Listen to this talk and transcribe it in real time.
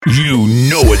You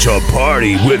know it's a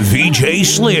party when VJ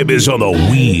Slim is on the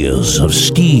wheels of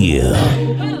steel.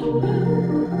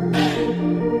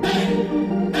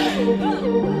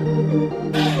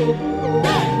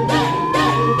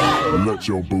 Let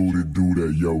your booty do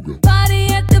that yoga. Party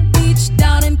at the beach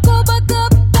down in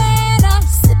Copacabana,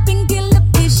 sipping killer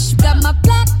fish. Got my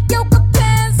black yoga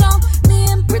pants on. Me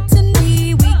and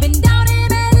Brittany, we've been down in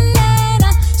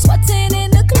Atlanta, sweating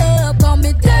in the club. Call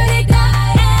me Dirty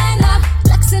Diana,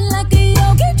 flexing like a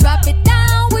yogi. Drop it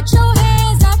down with your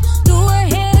hands up. Do a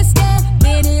handstand,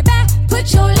 bend it back,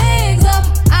 put your legs up.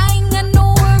 I ain't got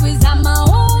no worries, I'm my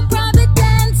own private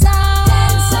dancer.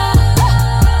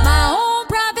 My own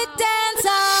private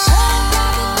dancer.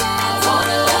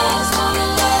 Wanna last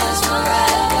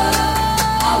forever.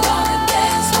 I wanna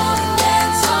dance all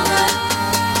night.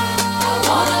 I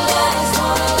wanna last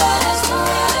forever.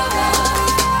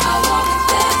 I wanna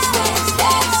dance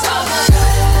all night.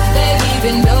 Baby,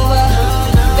 bend over.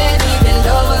 Baby, bend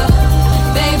over.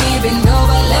 Baby, bend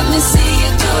over. Let me see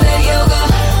you do that yoga.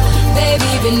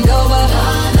 Baby, bend over.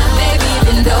 Baby,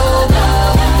 bend over.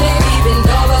 Baby, bend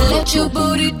over. Let your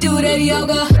booty do that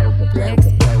yoga.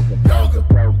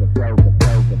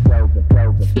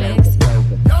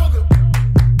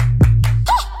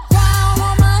 Crown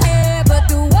on my head, but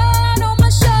the world on my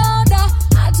shoulder.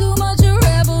 I too much a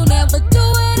rebel, never do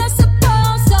it as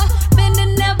supposed to. Bend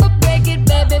and never break it,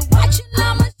 baby. Watching,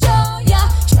 I'ma show ya.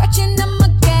 Stretching on my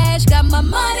cash, got my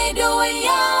money doing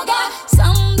yoga.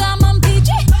 Sometimes I'm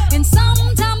peachy, and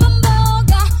sometimes I'm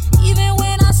boga. Even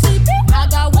when I sleep, I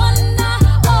got one eye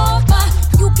open.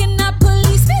 You cannot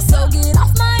police me, so get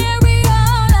off my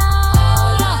areola.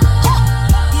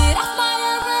 Get off my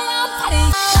areola, buddy.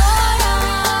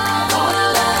 Wanna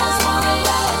last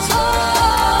forever.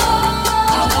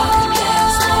 I wanna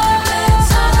dance all night.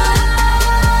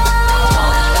 I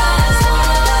wanna last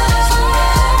forever.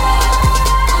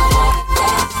 I wanna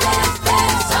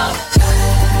dance all night.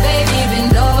 Baby,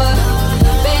 bend over.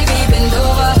 Baby, bend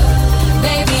over.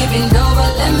 Baby, bend over.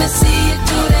 Let me see you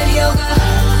do that yoga.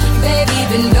 Baby,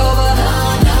 bend over.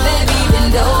 Baby,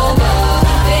 bend over.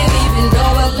 Baby, bend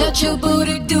over. Let your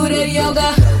booty do that yoga.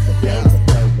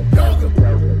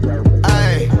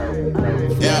 Ay,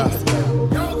 yeah.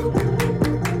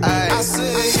 Ay, I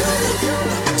say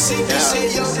yoga. She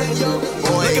yoga.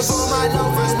 Looking for my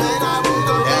numbers, man. I will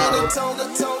go down and toga.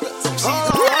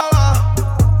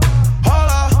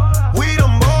 Hold up, we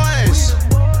them boys.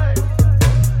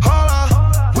 Hold up,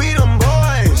 we them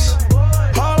boys.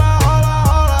 Hold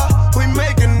up, we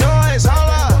making noise. Hold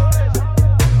up,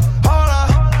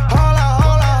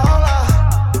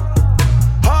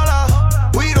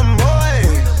 we them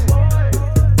boys.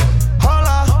 Hold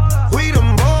up, we them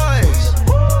boys.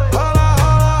 Hold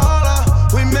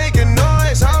up, we making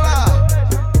noise. Hold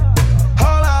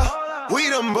up, we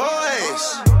them boys.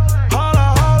 Hold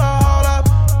up,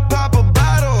 pop a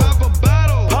bottle.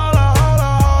 Hold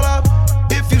up,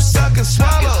 if you suck and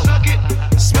swallow.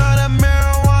 Smell that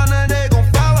marijuana, they gon'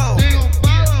 follow.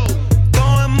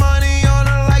 Throwing money on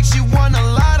her like she won a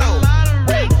lotto.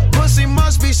 Pussy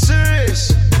must be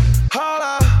serious. Hold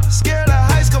up, scared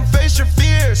of heights, come face your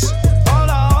fears. Hold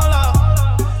up,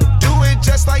 do it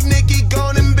just like Nicki,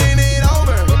 gone and bend it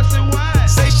over.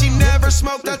 Say she never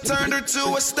smoked, I turned her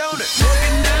to a stoner.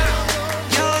 Looking down,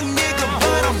 young nigga,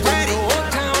 but I'm ready.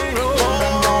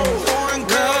 Foreign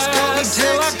girls call me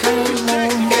sexy.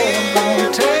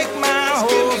 Take my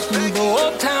horse and go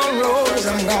uptown roads.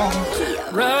 I'm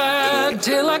gonna ride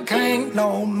till I can't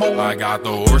no more. I got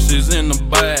the horses in the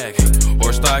back,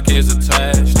 horse stock is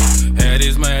attached. Head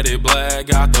is matted black,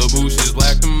 got the bushes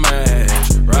black to match.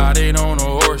 Riding on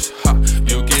a horse, ha,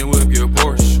 you can whip your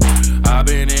Porsche. I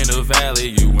been in the valley,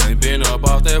 you ain't been up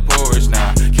off that porch.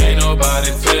 Now, can't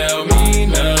nobody tell me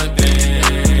nothing.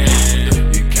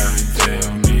 You can't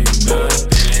tell me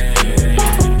nothing.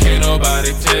 Can't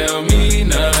nobody tell me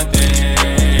nothing.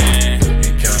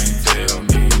 You can't tell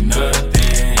me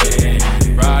nothing.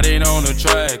 Riding on the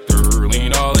tractor,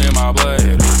 lean all in my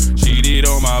bladder. Cheated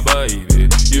on my baby,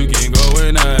 you can go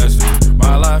and ask her.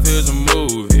 My life is a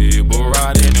movie, bull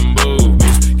riding in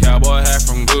boobies. Cowboy hat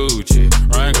from Gucci,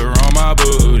 Wrangler on my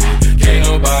booty. Can't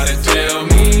nobody tell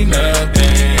me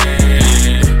nothing.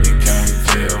 You can't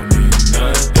tell me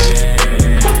nothing.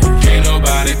 Can't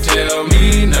nobody tell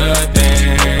me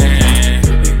nothing.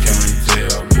 You can't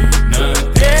tell me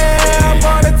nothing. Yeah, I'm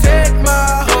gonna take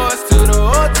my horse to the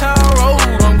old town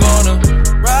road. I'm gonna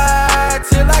ride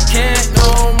till I can't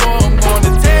no more. I'm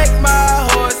gonna take my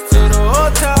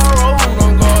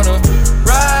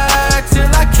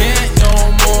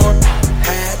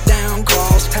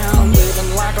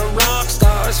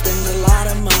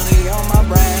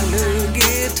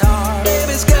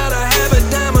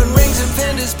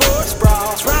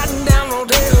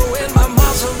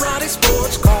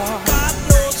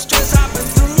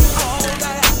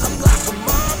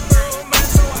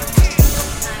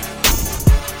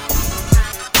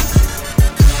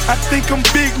I think I'm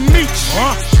Big Meech,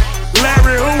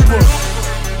 Larry Hoover,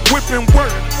 whipping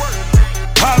work.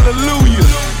 Hallelujah.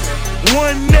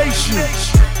 One nation,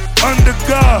 under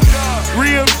God.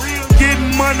 Real,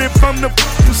 getting money from the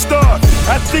start.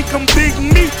 I think I'm Big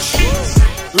Meech,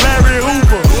 Larry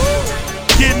Hoover,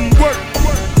 getting work.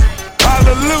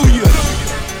 Hallelujah.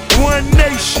 One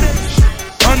nation,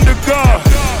 under God.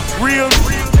 Real,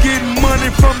 getting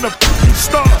money from the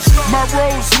start. My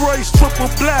Rolls Royce triple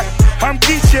black, I'm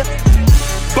Geechee.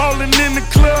 Ballin' in the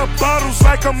club, bottles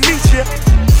like I'm Meechee.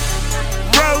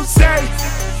 Rose,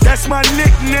 that's my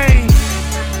nickname.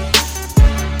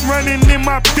 Running in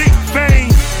my big vein.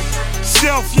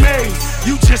 Self-made,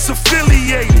 you just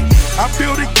affiliated. I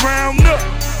built it ground up,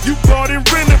 you bought and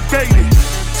renovated.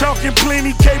 Talking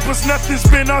plenty capers, nothing's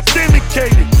been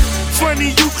authenticated. Funny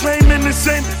you claiming this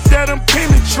ain't that I'm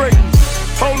penetrating.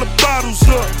 Hold the bottles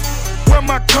up, where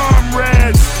my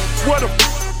comrades? What a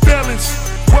balance,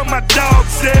 what my dog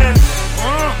said.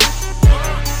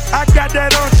 I got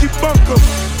that Archie Bunker,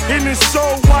 and it's so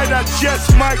white I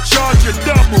just might charge a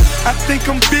double. I think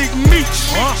I'm Big Meech,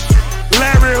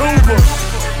 Larry Hoover,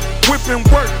 whipping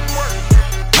work.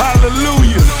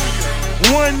 Hallelujah.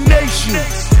 One nation,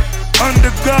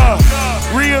 under God.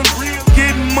 Real,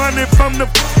 getting money from the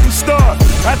start.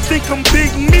 I think I'm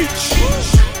Big Meech,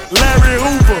 Larry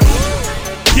Hoover,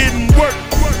 getting work.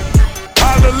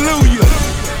 Hallelujah.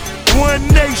 One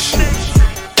nation,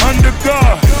 under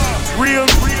God. Real,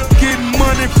 getting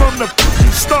money from the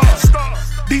start.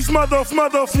 These mothers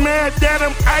mad that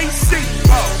I'm icy.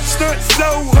 Stunt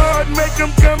so hard, make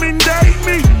them come and date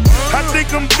me. I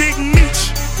think I'm Big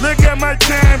Meech, look at my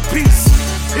timepiece.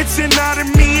 It's an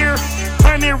Audemars,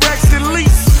 100 racks at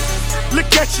least. Look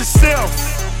at yourself,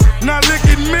 now look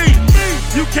at me.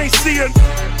 You can't see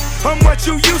how much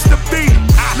you used to be.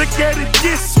 Look at it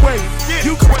this way,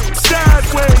 you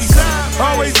sideways.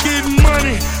 Always getting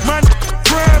money, my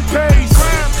crime pays.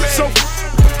 So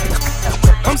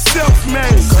I'm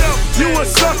self-made, you a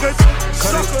sucker.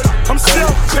 I'm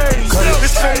self-paid.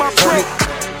 It's for my broke,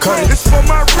 it's for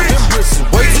my rich. Them bricks is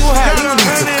way too high, you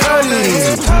need to cut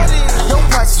it. Your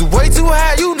price is way too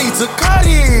high, you need to cut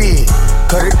it.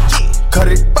 Cut it, cut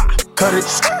it, cut it,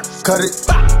 cut it,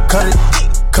 cut it,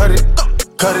 cut it,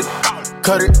 cut it,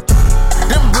 cut it.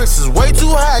 Them bricks is way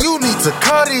too high, you need to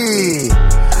cut it.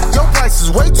 Your price is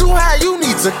way too high, you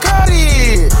need to cut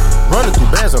it. Running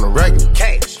through bands on the regular.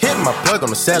 Hitting my plug on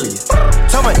the cellular.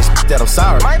 Tell my that I'm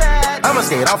sorry. I'ma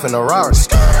skate off in a Rari.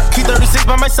 Key 36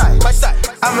 by my side.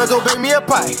 I'ma go bake me a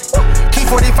pie. Key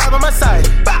 45 on my side.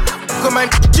 Look at my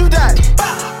you died.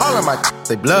 All of my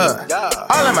say blood.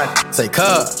 All of my say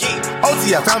cub.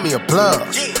 OT, I found me a plug.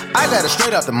 I got it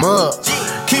straight out the mud.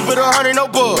 Keep it 100, no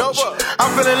budge.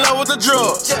 I'm feeling low with the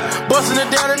drugs. Busting it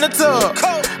down in the tub.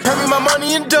 Pay me my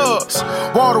money in dubs.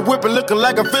 Water whipping, looking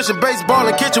like I'm fishing. Baseball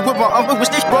in kitchen with my uncle with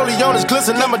stick. Rollie on his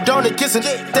glisten. I'm a donut kissing.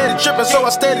 Steady tripping, so I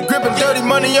steady gripping. Dirty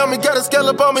money on me, got a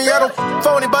scallop on me. I don't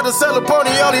phony, about to sell a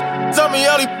pony. All these tell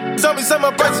me, say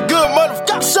my price is good,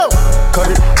 motherfucker. So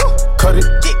cut it, cut it,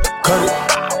 cut it,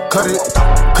 cut it,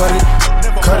 cut it,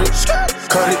 cut it,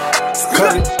 cut it,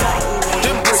 cut it.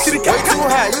 Them bricks way too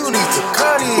high, you need to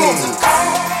cut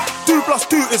it. 2 +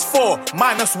 2 is 4,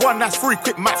 -1, that's 3,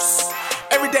 quick maths.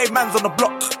 Everyday man's on the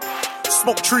block,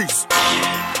 smoke trees.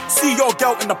 See your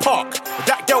girl in the park,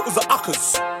 that girl was a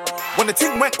uckers. When the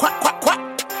ting went quack, quack, quack,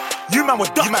 you man were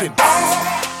ducking.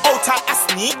 Hold tight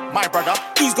Asni, my brother,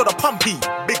 he's got a pumpy,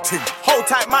 big ting. Hold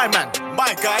tight my man,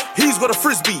 my guy, he's got a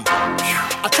frisbee.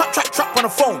 I trap on the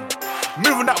phone,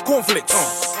 moving that cornflakes.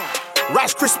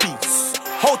 Rice Krispies,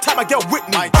 hold tight my girl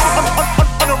Whitney.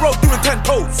 On the road doing 10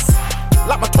 toes,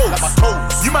 like my toes.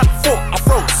 You man thought I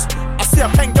froze. I see a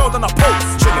pen girl on a post,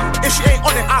 chilling. If she ain't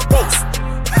on it, I boast.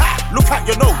 Ha! Look at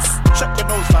your nose, check your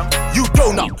nose, fam. You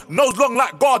donut, nose long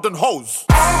like garden hose.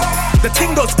 The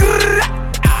ting goes grrrr,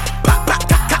 pa pa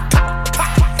ta ta ta ta.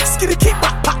 Skitty keep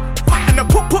pa pa, and the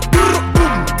put boom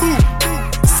boom.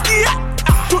 Skia,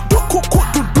 do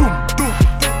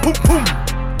boom boom.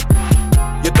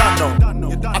 You don't know.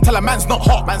 I tell a man's not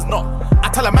hot, man's not. I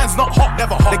tell a man's not hot,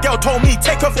 never hot. The girl told me,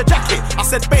 take off your jacket. I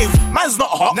said, babe, man's not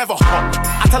hot, never hot.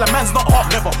 I tell a man's not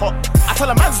hot, never hot. I tell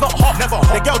a man's not hot, never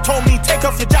hot. The girl told me, take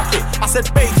off your jacket. I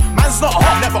said, babe, man's not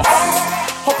hot, never hot.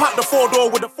 Hop out the 4-door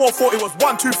with the 440, it was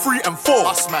 1, 2, 3, and 4.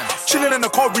 Us, man. Chilling in the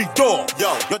corridor.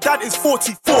 Yo, your dad is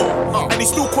 44, and he's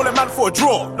still calling man for a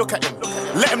draw. Look at him.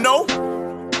 Let him know,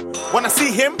 when I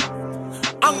see him,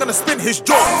 I'm gonna spin his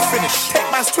jaw. Finish.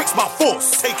 Take man's Twix by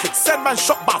force. Take it. Send man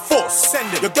shot by force.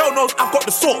 Send it. Your girl knows I've got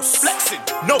the sauce. Flexing.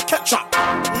 No ketchup.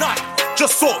 None.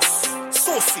 Just sauce.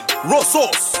 Saucy. Raw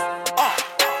sauce.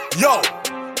 Yo.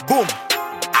 Boom.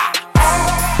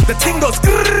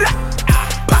 goes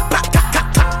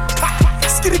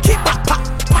skitty keep pop pop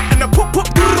and the pop pop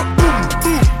boom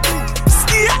boom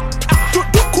skia do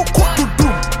boom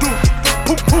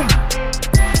boom.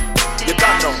 You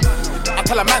don't know. I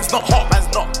tell a man's not hot, man's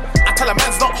not. I tell a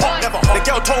man's not hot, never hot. The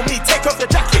girl told me take off the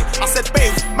jacket. I said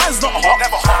babe, man's not hot,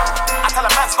 never hot. I tell a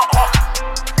man's not hot.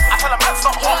 I tell a man's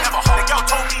not hot, never hot. The girl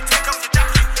told me take off the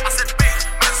jacket. I said babe,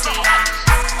 man's not hot.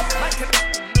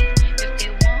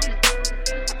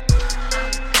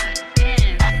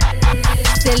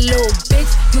 Say little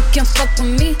bitch, you can fuck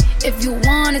with me if you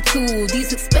wanted to.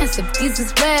 These expensive, these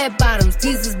is red bottoms,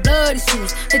 these is bloody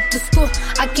shoes. Hit the school,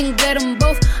 I can get them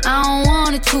both, I don't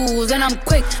wanna choose. And I'm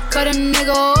quick, cut a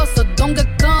nigga off, so don't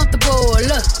get comfortable.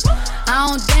 Look, I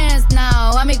don't dance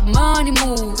now, I make money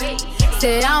move.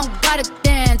 Say I don't gotta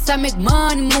dance, I make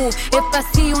money move. If I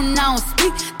see you now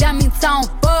speak, that means I don't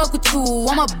fuck with you.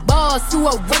 I'm a boss, you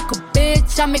a worker,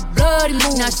 bitch, I make bloody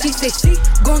moves. Now she say she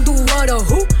gon' do what or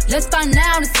who? Let's find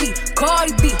out and see.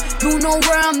 Cardi B, you know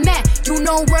where I'm at, you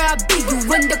know where I be. You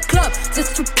in the club,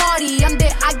 just to party, I'm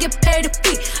there, I get paid a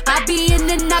fee. I be in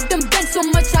and out them bands so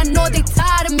much, I know they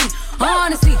tired of me.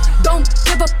 Honestly, don't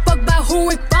give a fuck about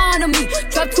who in front of me.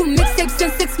 Drop 2 mixtapes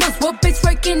in 6 months, what bitch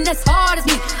working as hard as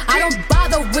me? I don't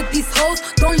bother with these hoes,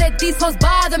 don't let these hoes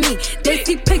bother me. They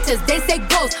see pictures, they say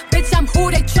ghosts, bitch I'm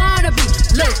who they tryna be.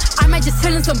 Look, I might just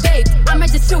chill in some babe, I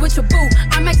might just chill with your boo,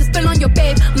 I might just spill on your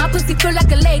babe. My pussy feel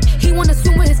like a lake, he wanna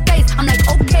swim with his face. I'm like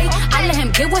okay, I let him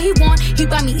get what he want. He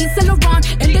buy me East Saint Laurent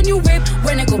and the new whip.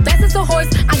 When I go fast as a horse,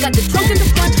 I got the trunk in the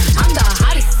front. I'm the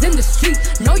hottest in the street,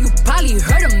 know you probably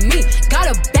heard of me.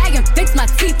 Got a bag and fix my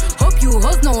teeth, hope you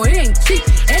hoes know it ain't cheap.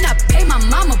 And I pay my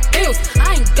mama bills,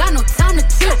 I ain't got no time to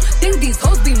chill. Think these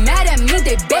hoes be mad at me,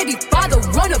 they baby father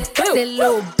run a bill. Say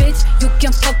little bitch, you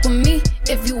can fuck with me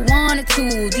if you wanted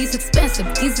to. These expensive,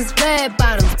 these is red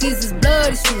bottoms, these is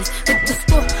bloody shoes. Hit the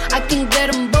school, I can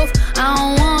get them both, I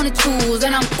don't wanna choose.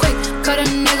 And I'm quick, cut a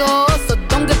nigga off, so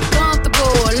don't get comfortable.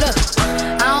 Look,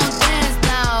 I don't dance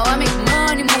now, I make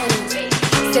money move.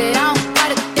 Say I don't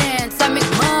gotta dance, I make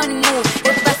money move.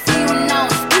 If I see you now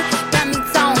speak, that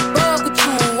means I don't fuck with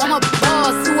you. I'm a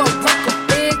boss, you a worker,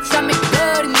 bitch, I make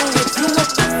bloody moves. If you a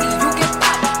pussy, you get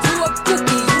popped. You a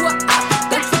cookie, you a op.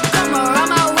 Don't you come around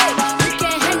my way, you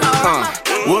can't hang around my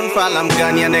way. Wunfala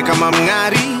mganiane kama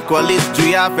mng'ari kwa list juu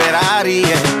ya Ferrari,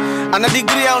 yeah. Ana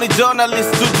degree au ni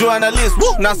journalist tu journalist.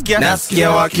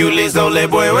 Nasikia wakiuliza ule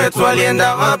boy wetu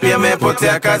alienda wapi,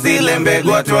 amepotea kazi ile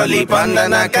mbegu watu walipanda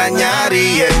na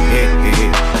kanyari, yeah.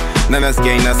 Na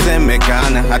nasikia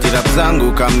inasemekana hati rap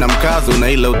zangu kamna mkazo na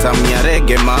ile utamnya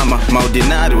rege mama.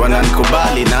 Maudinari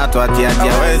wananikubali na hata hati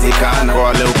hawezekana. Kwa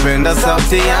wale upenda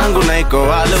sauti yangu na iko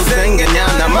wale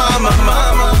usengenyana mama.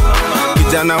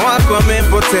 Kijana wako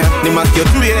amepotea, ni masikio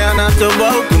tu yeye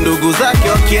anatoboa huku ndugu zake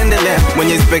wakiendelea.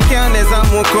 Mwenyezi pekee anaweza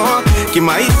muokoa,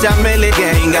 kimaisha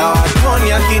amelegea. Ingawa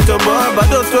hatuoni akitoboa,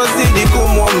 bado twazidi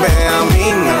kumwombea,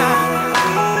 amina.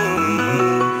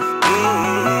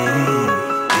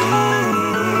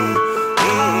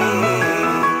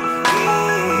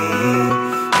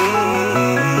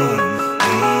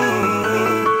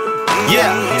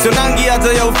 Sonangi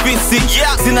hata ya ofisi,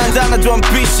 sina njana jua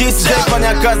mpishi.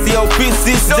 Sijaifanya kazi ya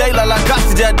ofisi, sijailala kasi,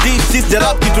 sijadishi.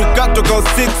 Sijarap kitu katoka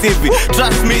usiksi hivi.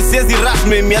 Trust me, siezi rush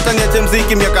me. Hata niache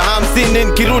mziki miaka 50,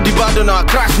 nikirudi bado na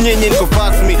crash nyinyi niko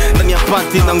fast me. Ndani ya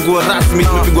party na nguo rasmi,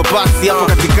 tumepigwa pasi hapo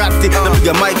katikati.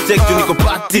 Napiga mic check juu niko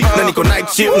party na niko night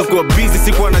shift. Niko busy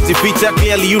sikuwa najificha.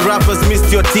 Clearly you rappers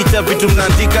missed your teacher. Vitu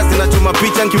mnaandika zinachoma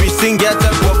picha, nkiwishingi hata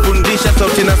kuwafundisha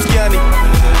sauti nasikiani.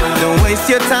 Don't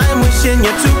waste your time wishing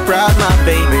you're too proud, my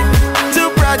baby. Too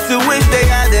proud to wish they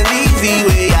had an easy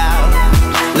way out.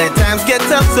 Let times get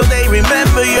tough so they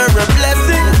remember you're a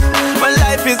blessing. When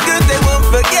life is good, they won't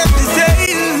forget to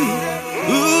say,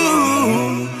 ooh,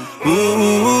 ooh, ooh,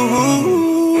 ooh,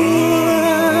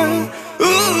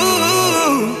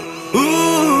 ooh,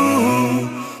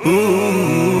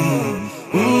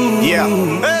 ooh. Yeah.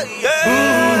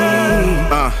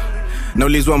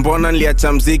 Naulizwa mbona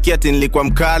niliacha mziki, ati nilikuwa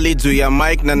mkali juu ya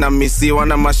mic na namisiwa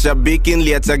na mashabiki.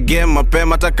 Niliacha game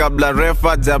mapema hata kabla refa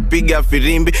hajapiga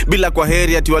firimbi. Bila kwa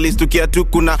heri ati walistukia tu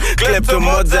kuna klepto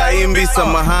moja imbi.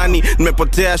 Samahani,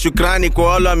 nimepotea, shukrani kwa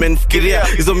wale wamenifikiria.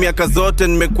 Hizo miaka zote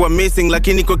nimekuwa missing,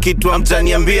 lakini kwa kitu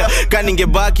hamjaniambia. Kani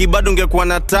ningebaki bado ungekuwa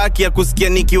na taki ya kusikia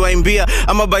nikiwaimbia.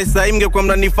 Ama by saa mngekuwa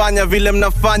mnanifanya vile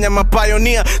mnafanya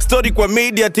mapioneer. Story kwa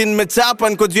media ati nimechapa,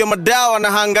 niko juu ya madawa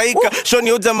na hangaika.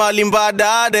 Shoni uja mahali mbada,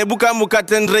 ebuka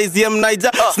mukate and raise yem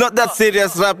naija. It's not that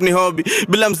serious, rap ni hobby.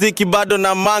 Bila mziki bado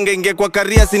na mange, ingekuwa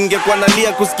career singekuwa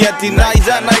nalia kusikia ati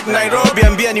naija Nairobi.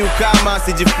 Ambia ni ukama,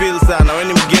 sijifeel sana.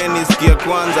 Weni mgeni, sikia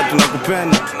kwanza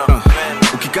tunakupenda.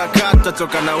 Ukikakata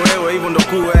toka na wewe hivyo ndo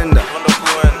kuenda.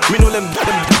 Mimi ule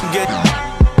mgeni.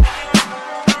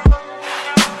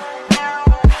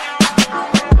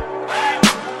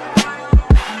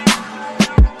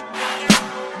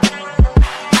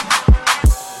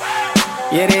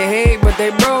 Yeah, they hate, but they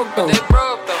broke though.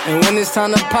 And when it's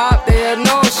time to pop, they had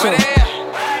no show.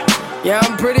 Yeah,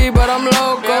 I'm pretty, but I'm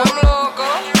loco.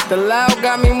 The loud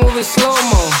got me moving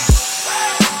slow-mo.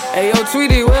 Hey, yo,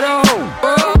 Tweety, where the hoe?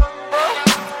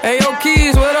 Hey, yo,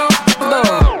 Keys, where the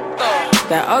though?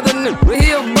 That other nigga,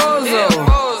 he a bozo.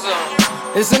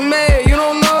 It's a man, you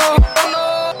don't know.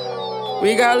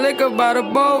 We got liquor by the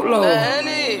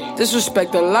boatload.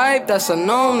 Disrespect the life, that's a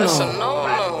no-no.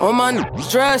 All my niggas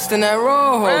dressed in that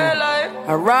rojo.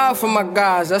 I ride for my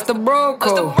guys, that's the bro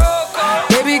code.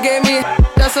 Baby gave me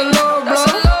that's a low blow.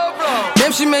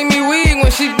 Damn, she make me weak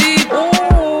when she deep.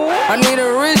 I need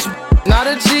a rich, not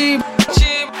a cheap.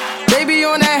 Baby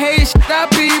on that hate shit, I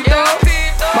peep though.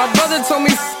 My brother told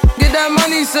me get that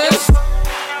money, sis.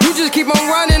 You just keep on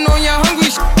running on your hungry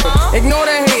shit. Ignore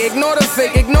the hate, ignore the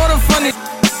fake, ignore the funny.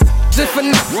 Just for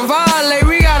violate,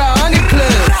 we got 100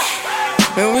 clips.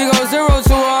 And we go 0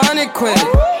 to 100 quid.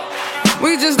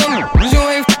 We just don't you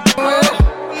ain't with.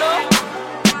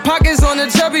 Pockets on the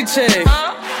chubby chick.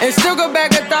 And still go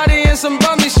back a thotty and some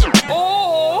bummy shit.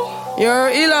 You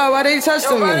heard Eli, why they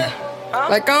testing me?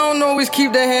 Like I don't always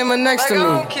keep the hammer next to me.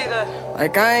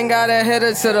 Like I ain't got a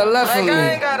header to the left of me.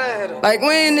 Like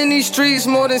we ain't in these streets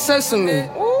more than sesame.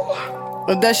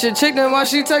 If that shit chick, then why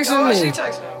she texting me?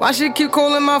 Why she keep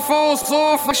calling my phone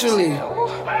so officially?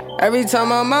 Every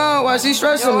time I'm out, why she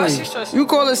stressing me? You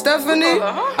call her Stephanie,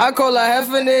 I call her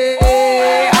Heffany.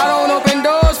 I don't open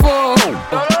doors for her.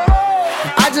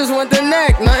 I just want the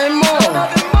neck, nothing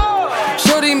more.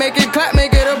 Shorty, make it clap,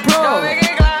 make it applaud.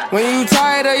 When you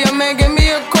tired of your man, give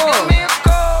me a call.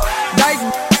 Dyke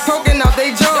poking out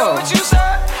they jaw.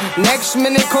 Next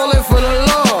minute calling for the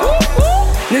law.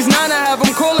 This 9 I have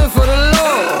them calling for the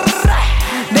law.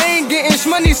 They ain't getting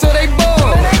shmoney, so they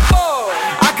bored.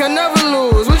 I can never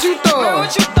lose, what you thought?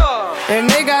 And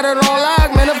they got it on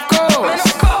lock, man, of course.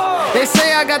 They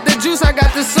say I got the juice, I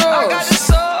got the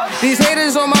sauce. These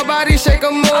haters on my body, shake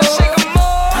them more.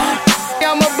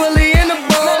 I'm a bully in the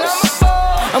boss.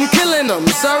 I'm killing them,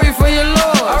 sorry for your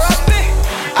loss.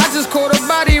 I just caught a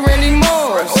body, Randy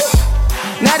Moss.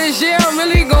 Now this year I'm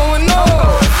really going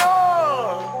on.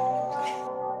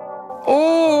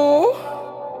 Ooh,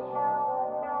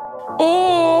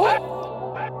 ooh.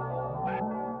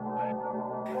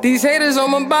 These haters on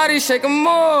my body, shake them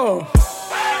more.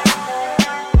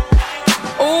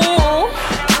 Ooh,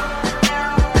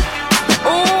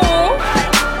 ooh.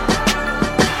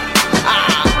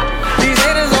 Ah, these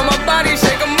haters on my body,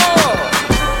 shake them more.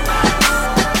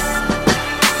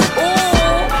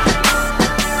 Ooh,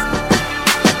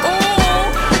 ooh.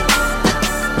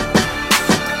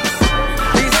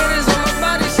 These haters on my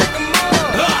body, shake them more.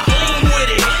 Lean with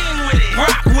it,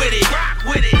 rock with it,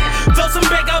 throw some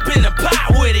back up in the pot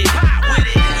with it.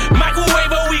 Microwave,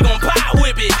 but we gon' pop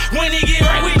whip it. When it get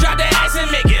right, we drop that ass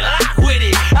and make it lock with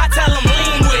it. I tell them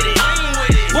lean with it,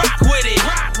 rock with it,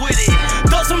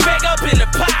 throw some back up in the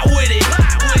pot with it.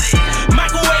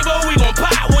 Microwave, but we gon'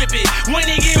 pop whip it. When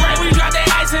it get right, we drop that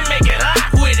ass and make it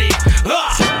lock with it.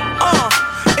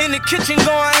 In the kitchen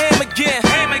going ham again.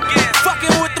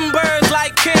 Fucking with them birds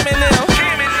like Kim and them.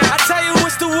 I tell you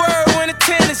what's the word when the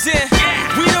 10 is in.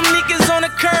 We them niggas on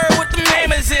the curb with them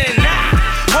hammers in.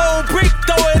 Whole brick,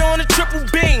 throw it on a triple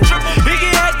beam. Big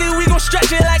it hectic, we gon'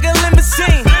 stretch it like a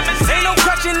limousine. Ain't no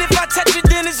question if I touch it,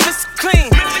 then it's Mr. Clean.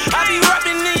 I be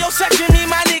rapping in your section, me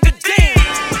my nigga Dean.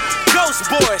 Ghost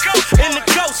boy, in the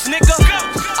ghost, nigga.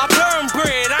 I burn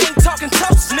bread, I ain't talking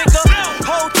toast, nigga.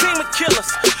 Whole team of killers,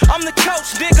 I'm the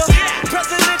coach, nigga.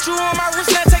 Presidential on my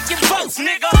wrist, now take your votes,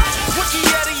 nigga. Rookie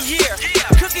of the year,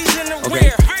 cookies in the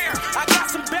rear. I got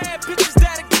some bad bitches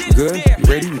that'll get Good? there. You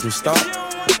ready? We can start?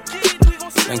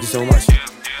 Thank you so much.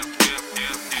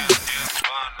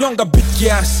 Longa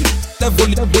bikiasi, level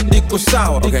iko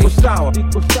sawa. Okay. You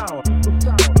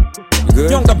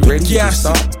good? Longa You ready? We can bikiasi,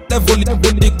 start? level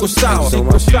iko sawa. Thank you so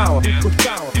much.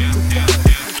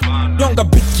 Longa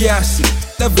bikiasi,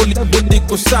 level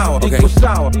iko sawa. Okay. You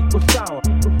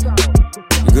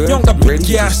good? Longa You ready? We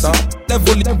can bikiasi, start?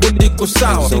 level iko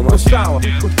sawa. Thank you so much.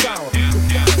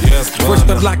 Yeah. First,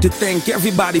 I'd like to thank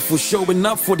everybody for showing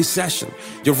up for this session.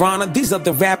 Your Honor, these are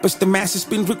the rappers the masses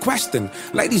been requesting.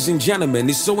 Ladies and gentlemen,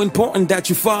 it's so important that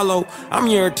you follow. I'm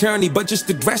your attorney, but just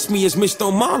address me as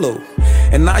Mr. Marlowe.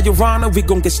 And now, Your Honor, we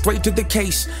gon' get straight to the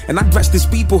case. And I address these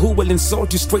people who will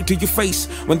insult you straight to your face.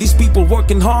 When these people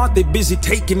working hard, they busy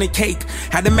taking the cake.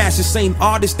 Had the masses saying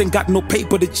artists ain't got no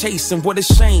paper to chase. And what a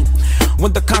shame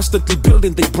when they're constantly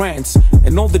building their brands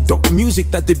and all the dope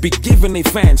music that they be giving their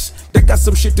fans. They got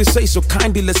some shit to say, so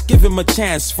kindly let's give him a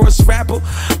chance. First rapper,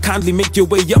 kindly make your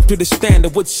way up to the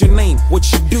standard. What's your name? What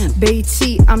you do?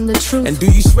 Beatty, I'm the truth. And do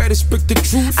you swear to speak the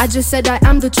truth? I just said I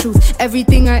am the truth.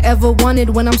 Everything I ever wanted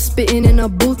when I'm spitting in a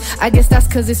booth. I guess that's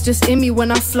cause it's just in me. When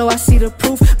I flow, I see the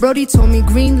proof. Brody told me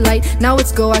green light, now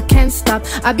it's go, I can't stop.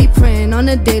 I be praying on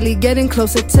a daily, getting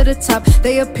closer to the top.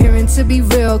 They appearing to be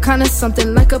real, kinda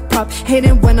something like a prop.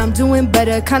 Hating when I'm doing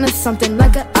better, kinda something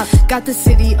like a op. Got the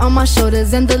city on my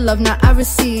shoulders and the love now I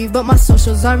receive. But my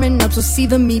socials aren't up, so see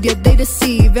the media, they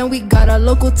deceive. And we got our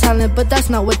local talent, but that's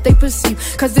not what they perceive.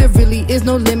 Cause there really is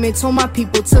no limit, told my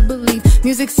people to believe.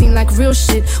 Music seem like real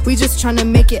shit, we just tryna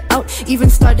make it out. Even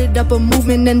started up a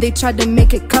movement and they tried to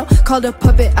make it clout. Called a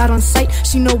puppet out on sight,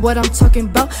 she know what I'm talking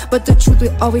about. But the truth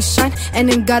will always shine, and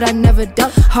in God I never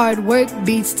doubt. Hard work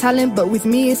beats talent, but with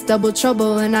me it's double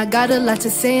trouble. And I got a lot to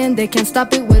say and they can't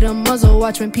stop it with a muzzle.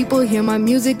 Watch when people hear my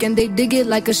music and they dig it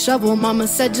like a shovel. Mama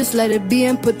said just let it be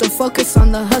and put the focus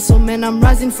on the hustle. Man, I'm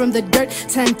rising from the dirt,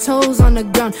 10 toes on the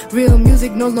ground. Real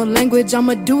music knows no language,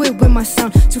 I'ma do it with my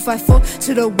sound. 254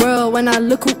 to the world when I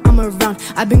look who I'm around.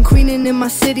 I've been queening in my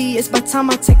city, it's by time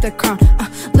I take the crown.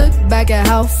 Look back at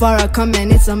how far I come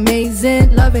and it's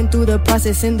amazing. Loving through the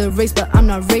process in the race, but I'm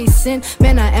not racing.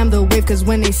 Man, I am the wave, cause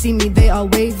when they see me they are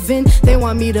waving. They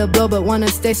want me to blow but wanna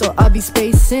stay, so I'll be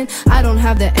spacing. I don't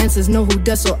have the answers, know who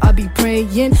does, so I'll be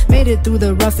praying. Made it through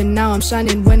the rough and now I'm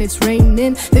shining when it's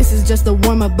raining. This is just a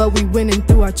warm-up, but we winning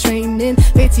through our training.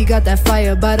 Beatty got that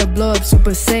fire, about to blow up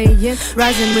Super Saiyan.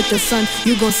 Rising with the sun,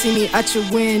 you gon' see me at your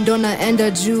window. Not end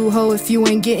a Jew ho if you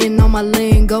ain't getting on my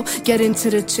lingo. Get into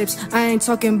the chips, I ain't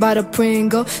talking about a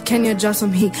Pringle. Can you drop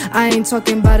some heat? I ain't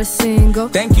talking about a single.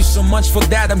 Thank you so much for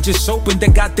that, I'm just hoping they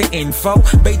got the info.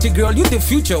 Beatty girl, you the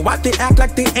future, why they act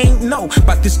like they ain't know?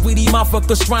 But this greedy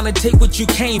motherfuckers trying to take what you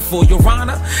came for. Your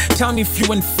Honor, tell me if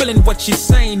you ain't feeling what you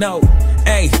saying, no.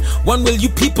 Hey, when will you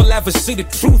people ever see the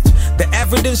truth? The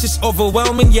evidence is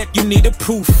overwhelming, yet you need a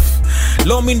proof.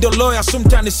 Lo mi ndo lawyer,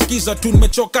 sometimes skiza tu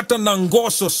nimechokata na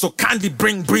ngoso, so kindly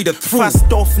bring breeder through.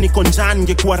 First off, niko njaa,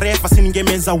 ningekuwa refa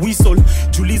siningemeza whistle.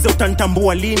 Julize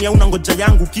utanitambua lini au nangoja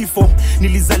yangu kifo.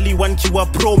 Nilizaliwa nikiwa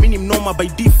pro, mimi ni mnoma by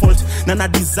default. Na na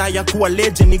desire kuwa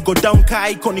legend, ni go down ka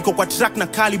icon. Niko kwa track na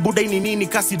kali, buda ini nini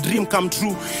kasi dream come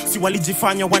true. Si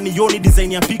walijifanya wanioni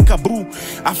design ya pika brew.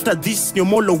 After this, ni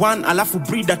Molo 1, alafu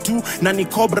breeder 2. Na ni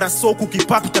Cobra so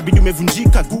kukipapi tabidi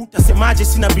umevunjika gu. Tasemaje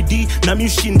sina bidii, na mi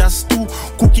ushinda stu.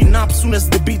 Cooking up soon as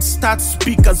the beat starts,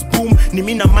 speakers boom. Ni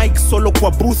mina mic solo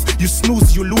kwa booth, you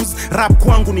snooze you lose. Rap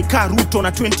kwangu ni Karuto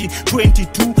na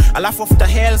 2022. Alafu after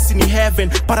hell sini heaven,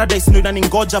 paradise no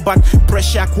inaningoja. But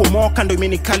pressure kuomoka ndo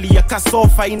imenikalia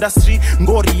kasofa industry.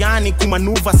 Ngoriani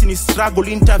kumanuva sini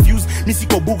struggle interviews.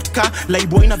 Nisiko booked ka,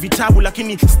 laibo ina vitabu.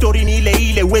 Lakini story ni ile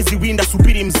ile, wezi winda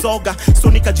subiri mzoga.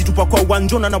 So nikajitupa kwa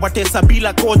uwanjona na watesa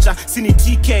bila koja. Sini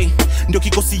TK, ndio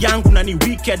kikosi yangu na ni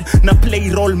wicked. Na play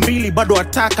role mbili, bado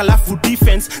attack alafu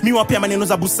defense. Mi wapea maneno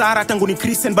za busara, tangu ni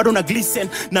Christian bado na glisten.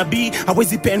 Na B,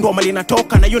 hawezi pendwa mali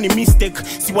natoka na hiyo ni mistake.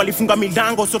 Si walifunga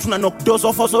milango, so tuna knock doors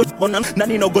off so na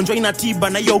nina ugonjwa inatiba,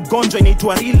 na hiyo ugonjwa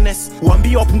inaitwa realness.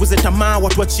 Waambie wapunguze tamaa,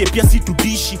 watu wachie pia si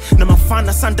tudishi. Na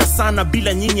mafana santa sana,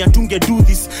 bila nyinyi atunge do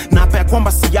this. Na hapa ya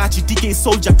kwamba siachi TK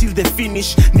soldier till the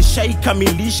finish.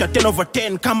 Nishaikamilisha 10 over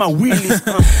 10 kama Willis.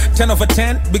 10 over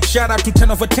 10, big shout out to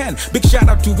 10 over 10. Big shout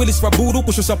out to Willis Raburu,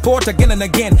 who should support again and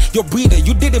again. Your breeder,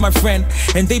 you did it my friend,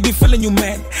 and they be feeling you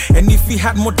man. And if we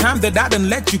had more time that I didn't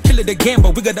let you kill it again,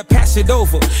 but we gotta pass it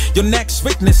over. Your next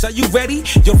witness, are you ready?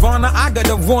 Your Honor, I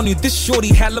gotta warn you, this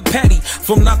shorty hella petty.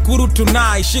 From Nakuru to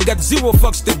Nai, she got 0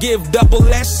 fucks to give. Double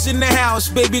S in the house,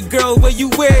 baby girl, where you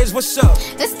is? What's up?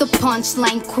 It's the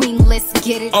punchline queen, let's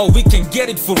get it. Oh, we can get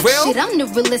it for real? Shit, I'm the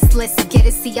realest, let's get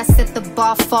it. See, I set the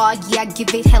bar far, yeah, I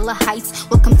give it hella heights.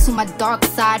 Welcome to my dark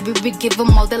side, we will give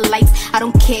them all the lights. I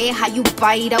don't care how you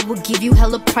bite, I will give you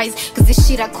hella price. Cause this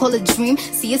shit I call a dream,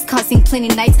 see it this car seen plenty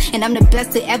nights, and I'm the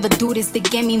best to ever do this. The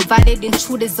game invited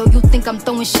intruders, so you think I'm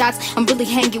throwing shots, I'm really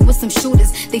hanging with some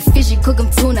shooters. They fishy, cook 'em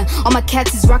tuna. All my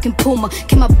cats is rockin' Puma.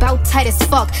 Came about tight as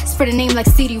fuck, spread a name like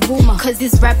CD Rumor. Cause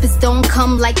these rappers don't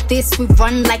come like this, we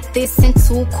run like this, and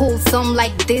too cool, some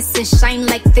like this, and shine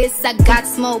like this. I got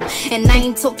smoke, and I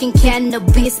ain't talking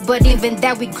cannabis, but even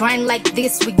that we grind like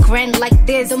this, we grind like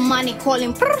this. The money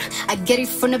calling, I get it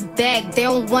from the bag. They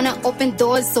don't wanna open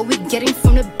doors, so we get it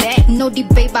from the back. No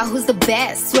debate about who's the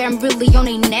best, swear I'm really on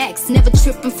their necks. Never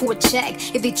tripping for a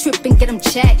check, if they tripping, get them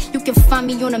checked. You can find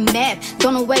me on a map,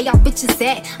 don't know where y'all bitches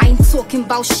at. I ain't talking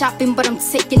about shopping, but I'm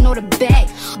taking all the bag.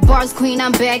 Bars queen,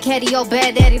 I'm back, had it all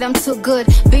bad at it, I'm too good.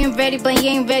 Being ready, but you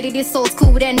ain't ready, this old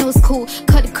school, that new school.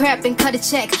 Cut the crap and cut a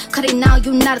check, cut it now,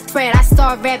 you not a threat. I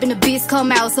start rapping, the beats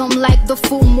come out, so I'm like the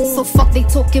full moon. So fuck they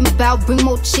talking about, bring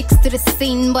more chicks to the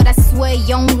scene. But I swear you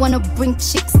don't wanna bring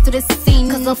chicks to the scene.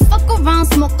 Cause I'll fuck around,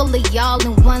 smoke all of y'all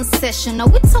in one session. Now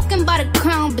we talking about a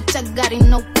crown, bitch, I got it,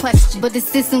 no question. But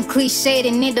this is some cliche,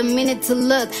 they need a minute to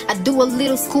look. I do a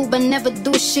little school, but never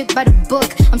do shit by the book.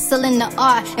 I'm selling the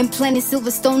art, and plenty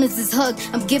Silverstone is his hook.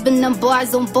 I'm giving them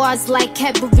bars on bars like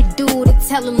Cadbury Dude. It's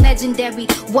telling legendary.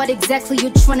 What exactly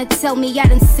you trying to tell me? I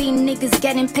done seen niggas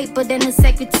getting paper than a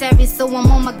secretary, so I'm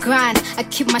on my grind. I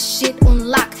keep my shit on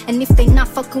lock, and if they not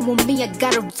fucking with me, I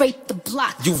gotta rape the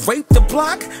block. You rape the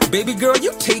block? Baby girl,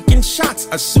 you taking shots.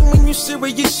 Assuming you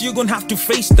serious, you're gonna have to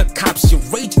face the cops. Your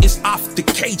rage is off the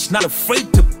cage, not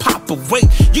afraid to pop away.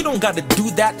 You don't gotta do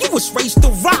that, you was raised to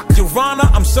rock. Your Honor,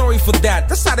 I'm sorry for that,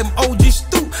 that's how them OGs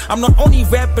do. I'm not only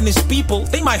rapping these people,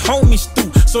 they my homies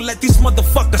too. So let these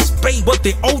motherfuckers pay what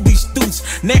they owe these dudes.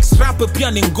 Next rapper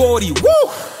pia ni ngori,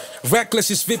 woo! Reckless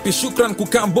is vipi, shukran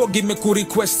kukambogi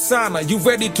meku-request sana. You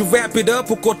ready to wrap it up,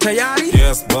 uko tayari?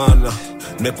 Yes bana,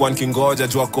 nimekuwa nikingoja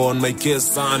jua on my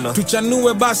case sana.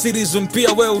 Tuchanue basi reason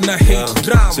pia we una hate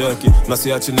drama. Cheki, na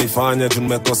siachi nifanya juu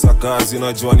nimekosa kazi.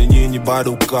 Najua ni nyinyi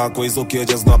bado ukaa kwa hizo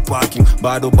cages na parking.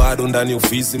 Bado ndani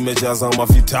ofisi mejaza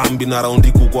mavitambi na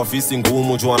raundi kwa ofisi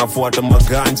ngumu juu anafuata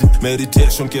maganji.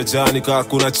 Meditation kiajani kaa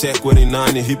kuna check we ni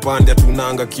nani. Hipande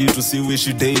tunanga kitu si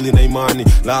wishi daily na imani.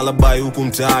 Lullaby huku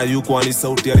mtaa yuko ani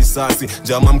sauti ya risasi.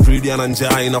 Jama mkridi ana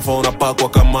njaa inafaa unapakwa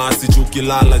kamasi.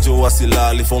 Chukilala jo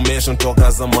wasilali formation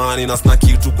toka zamani. Na sina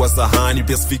kitu kwa sahani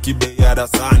pia sifiki bei ya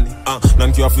dasani. Na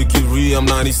nikiwa fikiria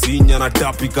mnani sinya na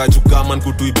tapika juu kama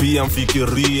nkutuipia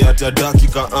mfikiria hata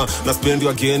dakika. Na spendi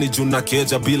wageni juu na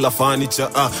keja bila furniture.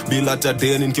 Bila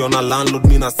tadeni nikiona landlord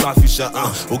mina safisha.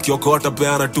 Ukiokota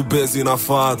peana tu bezi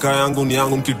nafaa. Kaya yangu ni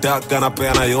yangu mkitaka na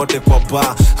peana yote kwa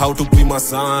bar. How to pima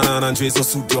sana na njwe hizo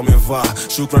suti wamevaa.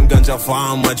 Shukran ganja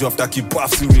fama juu after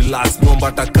kipafu relax.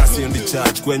 Mwomba takasi and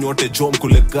charge kwenye wote jom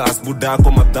kule gas.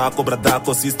 Budako, matako,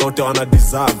 bradako, sister wote wana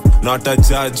deserve. Na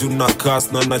atajaji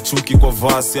unakas na nachuki kwa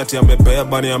vasi. Ati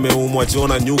amebeba ni ameumwa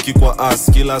jona nyuki kwa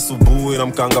as. Kila asubuhi na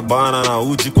mkanga bana na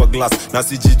uji kwa glass. Na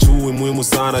sijijui muhimu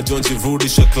sana jonji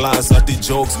rudishe class. Ati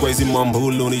jokes kwa hizi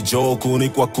mambulu ni joke. Uni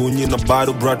kwa kunyi na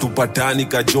bado bratu patani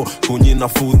kajo. Kunyi na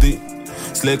fudhi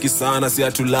sleki sana si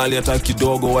atulali hata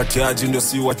kidogo. Watiaji ndio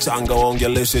si wachanga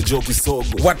waongeleshe joki sogo.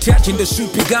 Watiaji ndio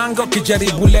supi ganga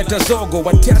ukijaribu leta zogo.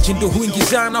 Watiaji ndio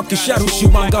huingizana ukisharushi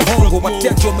wanga hongo.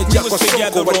 Watiaji wamejaa kwa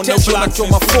soko. Watiaji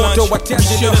wanachoma foto.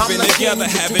 Watiaji ndio hamna together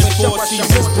having four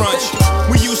seasons brunch.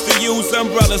 We used to use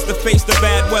umbrellas to face the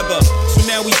bad weather. So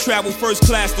now we travel first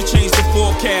class to change the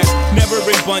forecast. Never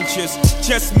in bunches,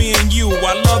 just me and you.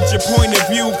 I loved your point of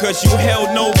view cause you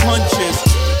held no punches.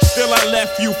 Still I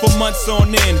left you for months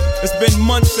on end. It's been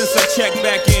months since I checked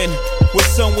back in.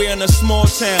 We're somewhere in a small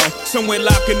town, somewhere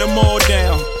locking them all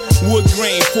down. Wood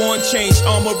grain, foreign change,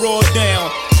 armor all down.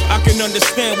 I can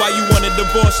understand why you want a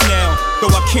divorce now,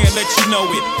 though I can't let you know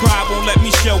it. Pride won't let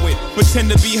me show it.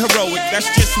 Pretend to be heroic,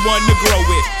 that's just one to grow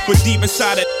it. But deep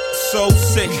inside it, so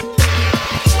sick.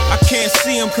 I can't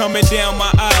see him coming down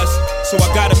my eyes, so I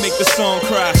gotta make the song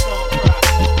cry.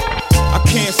 I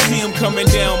can't see him coming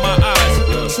down my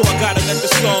eyes, so I gotta let the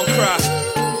song cry.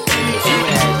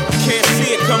 I can't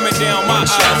see it coming down my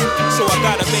eyes, so I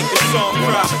gotta make the song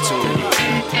cry.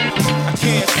 I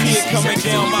can't see it coming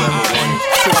down my eyes,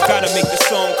 so I gotta make the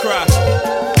song cry.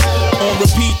 On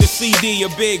repeat the CD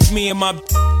of Biggs, me and my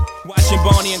watching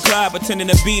Bonnie and Clyde pretending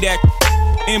to be that.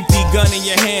 Empty gun in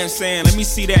your hand saying, let me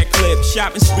see that clip.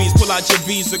 Shopping sprees, pull out your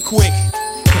Visa quick.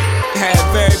 Had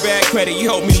very bad credit, you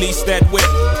helped me lease that whip.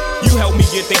 You helped me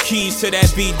get the keys to that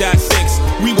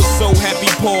V.6. We were so happy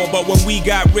poor, but when we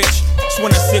got rich, that's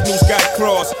when our signals got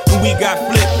crossed and we got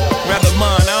flipped. Rather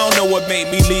mine, I don't know what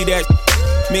made me leave that.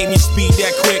 Made me speed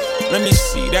that quick. Let me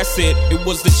see, that's it. It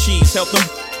was the cheese. Helped them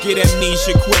get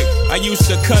amnesia quick. I used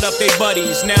to cut up they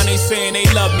buddies, now they saying they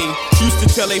love me. Used to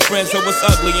tell they friends I was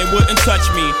ugly and wouldn't touch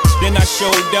me. Then I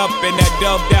showed up in that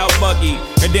dubbed out buggy,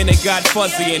 and then it got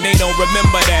fuzzy and they don't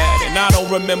remember that, and I don't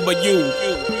remember you.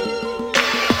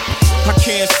 I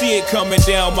can't see it coming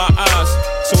down my eyes,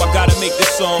 so I gotta make this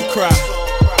song cry.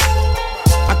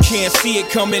 I can't see it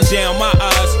coming down my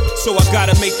eyes, so I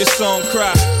gotta make this song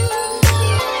cry.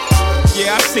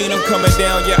 Yeah, I seen them coming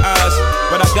down your eyes,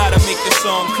 but I gotta make this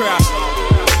song cry.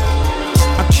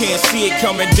 I can't see it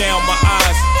coming down my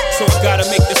eyes, so I gotta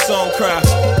make this song cry.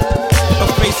 A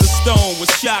face of stone was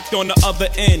shocked on the other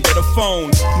end of the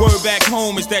phone. Word back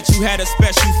home is that you had a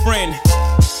special friend.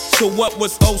 So what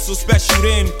was oh so special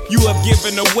then? You have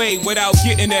given away without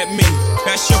getting at me.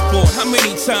 That's your fault. How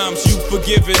many times you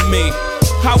forgiven me?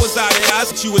 How was I the eyes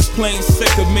that you was plain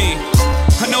sick of me?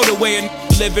 I know the way a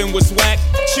living was whack.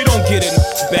 She don't get it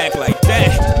back like that.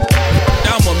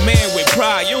 I'm a man with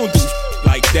pride. You don't do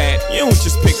like that. You don't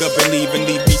just pick up and leave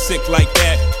me sick like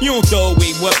that. You don't throw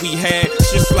away what we had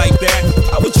just like that.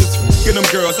 I was just f***ing them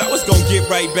girls. I was gonna get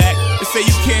right back. They say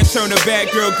you can't turn a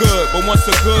bad girl good, but once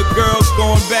a good girl's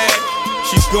gone bad,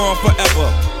 she's gone forever.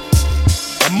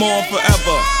 I'm on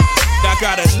forever. I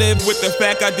gotta live with the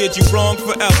fact I did you wrong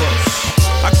forever.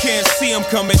 I can't see them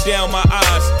coming down my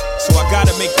eyes, so I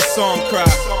gotta make the song cry.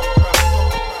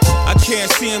 I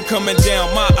can't see them coming down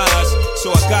my eyes,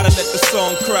 so I gotta let the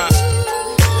song cry.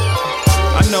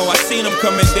 I know I seen them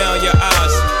coming down your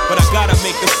eyes, but I gotta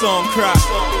make the song cry.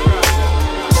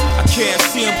 I can't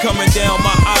see them coming down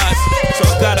my eyes, so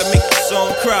I gotta make the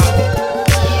song cry.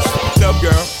 What's up,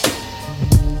 girl?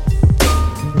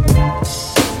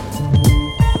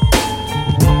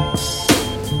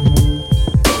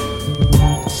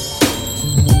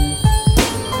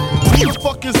 What the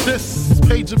fuck is this?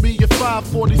 Paging me at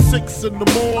 5:46 in the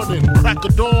morning. Crack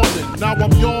of dawning, now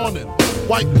I'm yawning.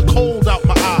 Wipe the cold out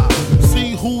my eye.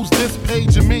 See who's this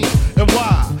paging me and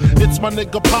why? It's my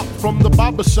nigga Pop from the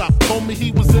barber shop. Told me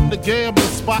he was in the gambling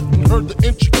spot and heard the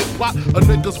intricate plot. A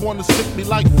niggas wanna stick me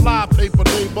like fly paper,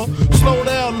 neighbor. Slow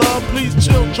down, love, please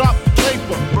chill, drop the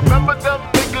paper. Remember them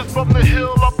niggas from the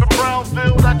hill up in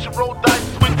Brownsville that you rolled dice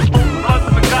with, smoked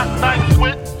blunts and got nice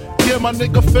with? Yeah, my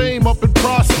nigga Fame up in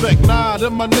Prospect. Nah,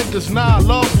 them my niggas, nah,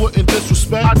 love wouldn't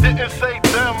disrespect. I didn't say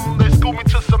them, they schooled me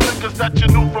to some niggas that you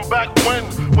knew from back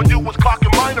when you was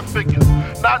clocking minor figures.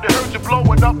 Now they heard you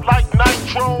blowing up like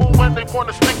nitro, when they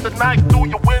wanna stick the knife through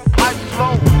your windpipe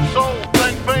slow. So,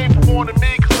 thank Fame for warning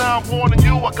me, cause now I'm warning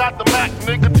you. I got the Mac,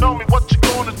 nigga, tell me what you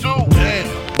gonna do. Damn,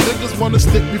 niggas wanna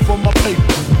stick me for my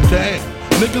paper. Damn,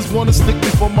 niggas wanna stick me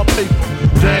for my paper.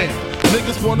 Damn,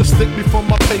 niggas wanna stick me for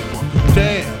my paper.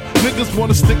 Damn. Niggas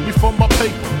wanna stick me for my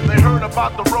paper. They heard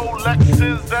about the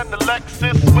Rolexes and the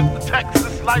Lexus with the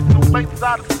Texas license plates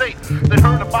out of state. They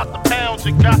heard about the pounds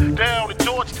you got down in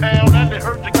Georgetown, and they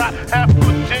heard you got half of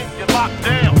Virginia locked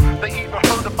down. They even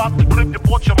heard about the crib you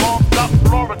bought your mom up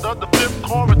Florida, the 5th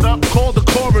corridor. Call the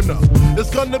coroner. There's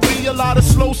gonna be a lot of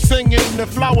slow singing and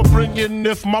flower bringing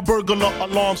if my burglar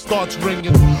alarm starts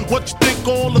ringing. What you think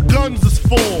all the guns is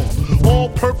for?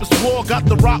 All-purpose war got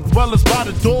the Rockwellers by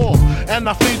the door, and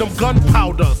I feed them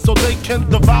gunpowder so they can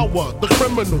devour the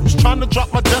criminals trying to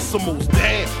drop my decimals.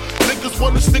 Damn, niggas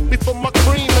wanna stick me for my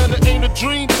cream, and it ain't a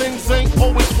dream. Things ain't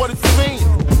always what it seems.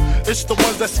 It's the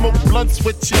ones that smoke blunts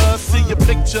with ya, see your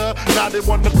picture. Now they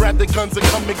wanna grab their guns and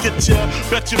come and get ya.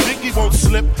 Bet your Biggie won't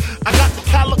slip. I got the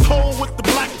calico with the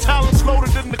black talents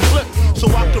loaded in the clip, so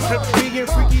I can rip. Big and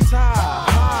freaky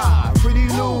tie, pretty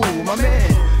Lou, my man,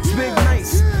 big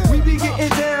nice. We be getting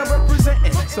down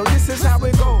representing, so this is how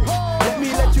it goes. Let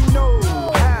me let you know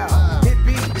how it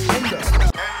be in the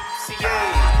MCA.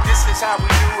 This is how we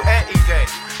do every day.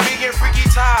 Big and freaky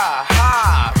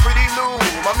tie, pretty Lou,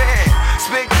 my man,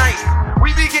 big nice.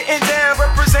 We be getting down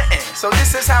representing, so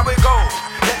this is how it goes.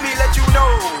 Let me let you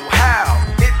know how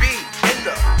it be in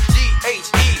the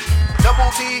GHETTO.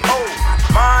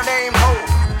 My name Ho.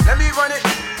 Let me run it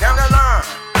down the line.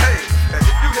 Hey, and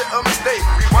if you hit a mistake,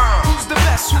 rewind. Who's the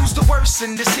best? Who's the worst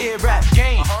in this here rap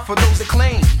game? For those that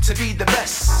claim to be the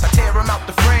best, I tear them out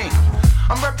the frame.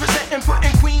 I'm representing,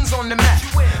 putting Queens on the map.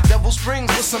 Devil Springs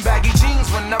with some baggy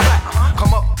jeans when I rap.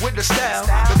 Come up with a style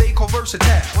that they call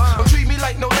versatile. Don't treat me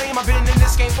like no lame, I've been in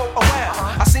this game for a while.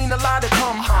 I seen a lot of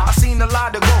come, I seen a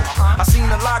lot of go. I seen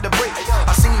a lot of break,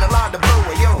 I seen a lot of blow.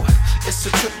 Yo, it's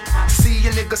a trip to see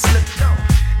a nigga slip.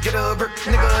 Get a brick,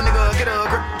 nigga, get a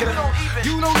brick, get a.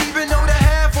 You don't even know the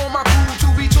half on my crew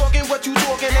to be talking what you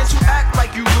talking and to act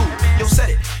like you do. Yo, said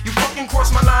it. You fucking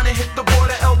cross my line and hit the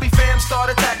border. LB fam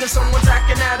start attacking, someone's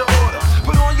acting out of order.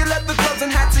 Put on your leather gloves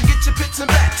and hats and get your pits and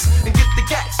bats and get the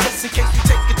gats just in case we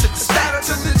take it to the stack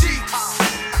to the Jeeps.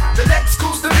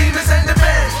 Lexus, the Beamers, and the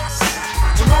Benz.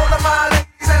 To all of my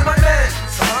ladies and my men,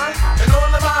 and all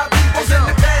of my peoples in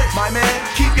the Benz. My man,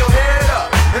 keep your head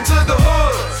up into the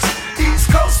hoods.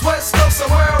 East Coast, West Coast, and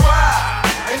worldwide.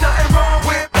 Ain't nothing wrong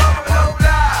with Bubba, no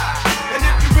lie. And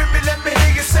if you with me, let me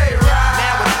hear you say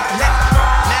right.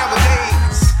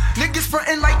 Nowadays, niggas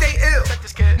frontin' like they ill.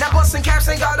 Now bustin' caps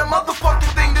ain't got a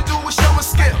motherfucking thing to do with showing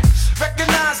skill.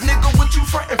 Recognize, nigga, what you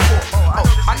frontin' for. Oh,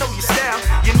 I know your style,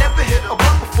 you never hit a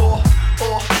bump before.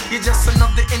 Or you're just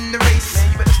another in the race.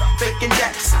 Faking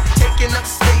jacks, taking up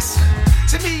space.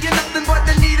 To me, you're nothing but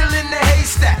the needle in the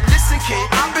haystack. Listen, kid,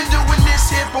 I've been doing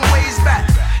this here from ways back.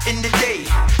 In the day,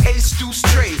 Ace Deuce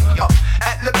Trade,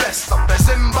 at the best up in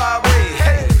Zimbabwe.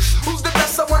 Hey, who's the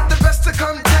best? I want the best to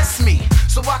come test me,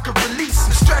 so I can release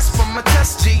the stress from my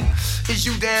chest. G, is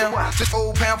you down? Just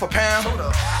old pound for pound,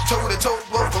 toe to toe,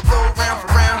 blow for blow, round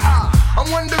for round. I'm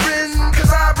wondering,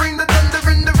 cause I bring the thunder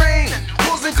in the rain,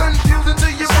 causing confusion to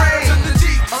your brain.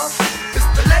 It's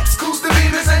the Lexus, the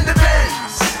Beamers, and the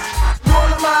Benz.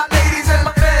 All of my ladies and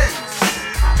my Benz,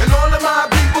 and all of my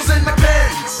peoples in the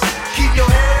Benz. Keep your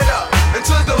head up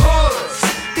into the hoods.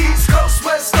 East Coast,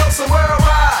 West Coast, and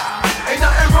worldwide. Ain't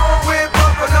nothing wrong with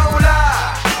Bubba, no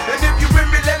lie. And if you with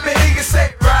me, let me hear you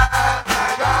say right.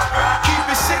 Keep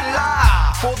it shit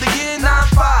live for the year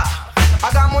 95. I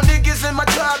got more niggas in my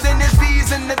tribe than there's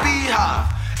bees in the beehive.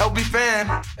 LB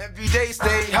fam, every day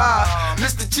stay high.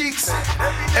 Mr. Cheeks,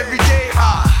 every day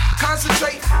high.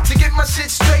 Concentrate to get my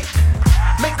shit straight.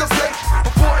 Make us late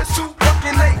before it's too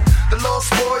fucking late. The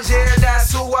Lost Boys, yeah, that's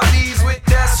who I bees with.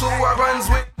 That's who I runs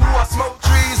with, who I smoke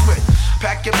trees with.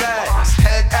 Pack your bags,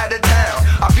 head out of town.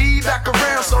 I'll be back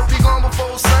around, so be gone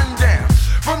before sundown.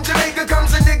 From Jamaica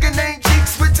comes a nigga named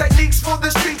Cheeks with techniques for the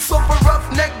streets, so for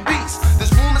roughneck beats. This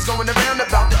rumor's going around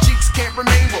about the Cheeks can't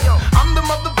remain woke. I'm the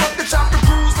motherfucker chopping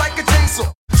crews like a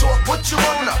chainsaw. Talk what you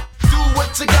wanna, do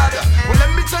what you gotta. Well,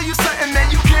 let me tell you something, man,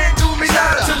 you can't do me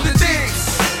nada. To the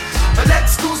things, the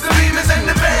Lexus, the Beamers, and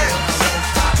the Benz.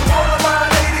 To all of my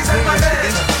ladies and my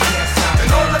men, and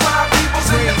all of my peoples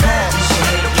in the Benz.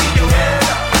 Keep your head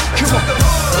up, to the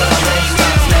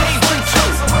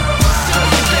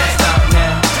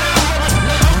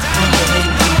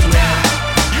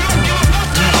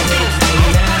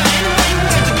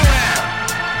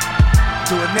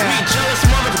Do it now.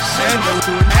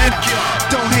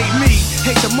 Don't hate me,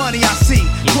 hate the money I see.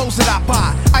 Clothes that I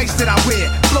buy, ice that I wear,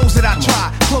 flows that I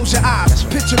try. Close your eyes,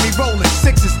 picture me rolling,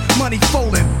 sixes, money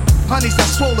folding. Honeys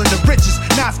that swollen, the richest,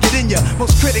 Nas get in ya.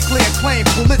 Most critically acclaimed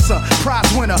Pulitzer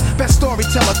Prize winner, best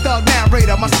storyteller, thug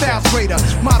narrator, my style's greater.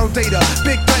 Model data,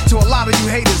 big threat to a lot of you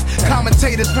haters.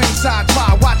 Commentators, ringside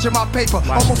try, watching my paper.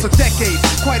 Almost a decade,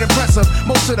 quite impressive.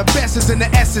 Most of the best is in the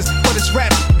S's, but it's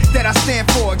rap that I stand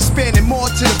for. Expanding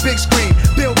more to the big screen,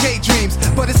 Bill Gates dreams.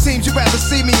 But it seems you'd rather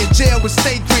see me in jail with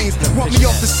state dreams. Want me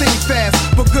off the scene fast,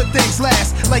 but good things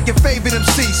last. Like your favorite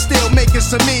MC, still making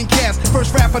some mean cash.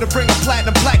 First rapper to bring a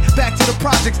platinum black back to the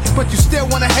projects, but you still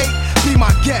wanna hate? Be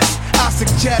my guest, I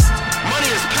suggest. Money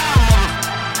is power.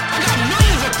 I got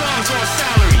millions of thumbs on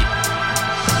salary.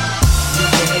 You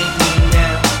can hate me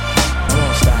now. I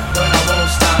won't stop, but I won't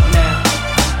stop now.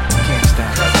 I can't stop,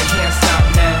 cause I can't stop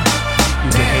now.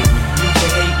 You can hate me. You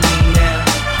can hate me now.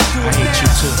 I hate you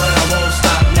too, but I won't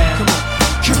stop now. Come on,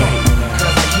 you can hate me now,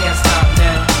 cause I can't stop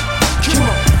now. Come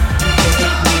on, you can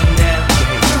hate me now. You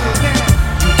can hate me now.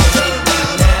 You can hate me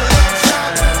now.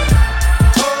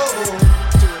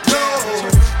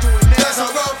 That's how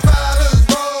rough riders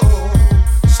roll.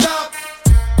 Stop,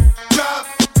 drop,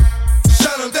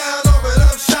 shut 'em down, open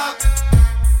up shop.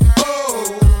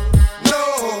 Oh, no,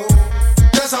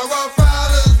 that's how rough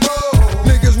riders roll.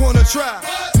 Niggas wanna try,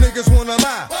 niggas wanna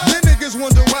lie, then niggas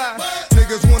wonder why.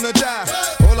 Niggas wanna die,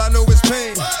 all I know is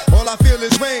pain, all I feel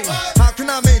is rain. How can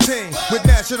I maintain with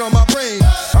that shit on my brain?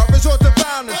 I resort to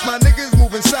violence, my niggas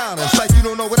moving silence, like you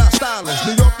don't know what our style is.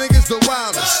 New York niggas the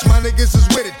wildest, my niggas is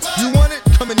with it. You want it?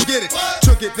 Come and get it.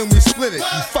 Took it, then we split it.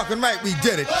 You fucking right, we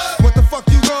did it. What the fuck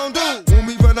you gon' do when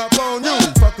we run up on you?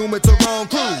 Fucking with the wrong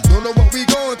crew, don't know what we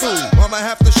going through. I'ma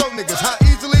have to show niggas how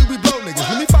easily we blow niggas.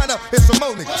 When we find out it's some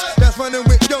more niggas that's running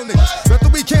with yo niggas.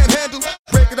 Nothing we can't handle,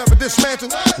 break it up and dismantle.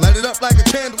 Light it up like a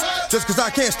candle, just cause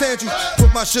I can't stand you.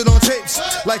 Put my shit on tapes,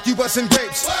 like you busting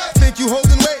grapes. Think you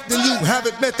holding weight, then you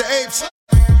haven't met the apes.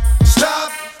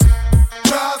 Stop,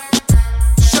 drop,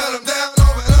 shut 'em down,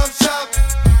 open up shop.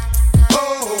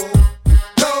 Oh,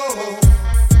 no,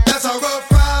 that's how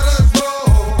rough riders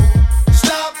roll.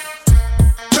 Stop,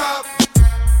 drop,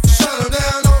 shut 'em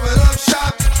down, open up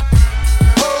shop.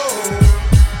 Oh,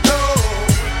 no,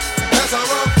 that's how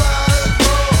rough riders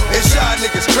roll. Is y'all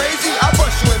niggas crazy? I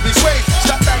bust you and be crazy.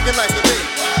 Stop acting like a baby.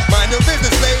 Mind your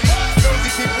business, lady.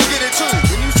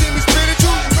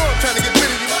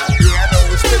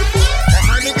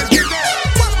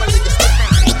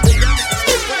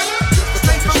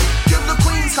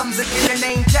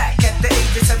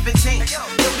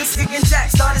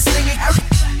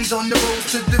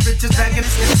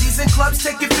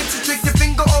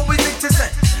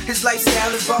 His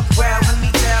lifestyle is buck wild,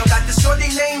 honey child. Got the shorty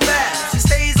named Val. She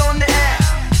stays on the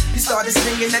app. He started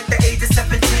singing at the age of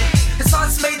 17. His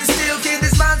heart's made of steel, kid,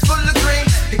 his mind's full of green.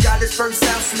 He got his first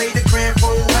house, made a grand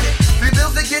 400. 3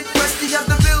 bills to get rusty,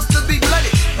 other bills to be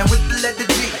blooded. And with the letter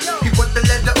G, he put the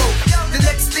letter O. The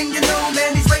next thing you know,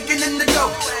 man, he's raking in the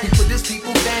dough. He put his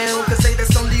people down, cause say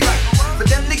that's only right. For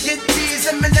them to get G's,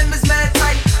 Eminem is mad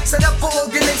tight. Set up for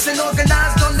organization,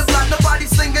 organized on the block. Nobody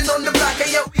slinging on the block.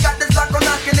 Hey yo, we got this block on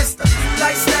knocking. It's the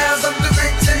lifestyles of the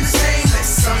rich and shameless.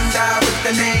 Some die with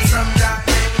the name, some die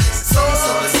nameless. It's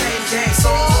all the same game, it's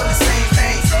all the same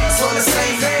thing. It's all the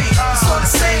same game, it's all the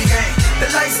same game. The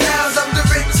lifestyles of the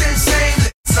rich and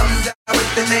shameless. Some die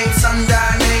with the name, some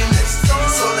die nameless.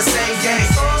 It's all the same game,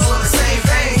 it's all the same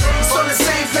thing. It's all the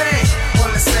same thing,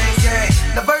 all the same game.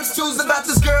 The verse 2's about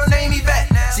this girl named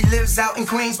Yvette. She lives out in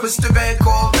Queens, push the red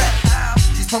Corvette.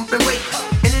 She's pumping weight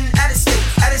in and out of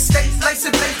state, life's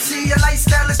a plate. See, her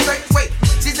lifestyle is straight weight.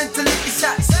 She's into licking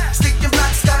shots, sticking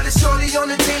blocks. Got a shorty on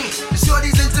the team. The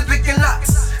shorty's into picking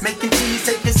locks, making cheese,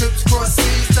 taking trips across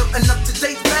seas, tilting up to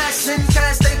date fashion.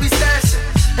 Cash they be stashing.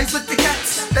 Hangs with the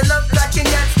cats that love black and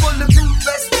cats. Full of blue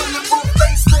vest, full of blue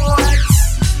baseball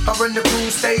hats. Her and the crew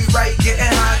stay right,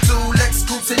 getting high too. Lex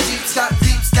scoops and jeeps, got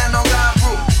peeps down on God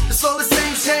rule. It's all the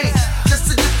same chain,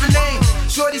 just a different name.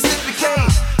 Shorty sipping cane,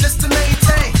 just to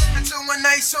maintain. Until one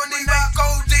night, shorty rock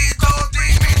gold D,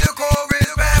 me the chorus,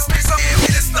 pass me some, give me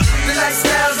the stuff. The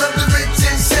lifestyles of the rich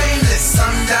and shameless.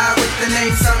 Some die with the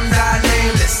name, some die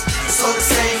nameless. It's all the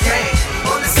same game,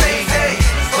 all the same game,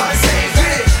 all the same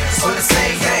game, it's all the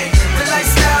same game. The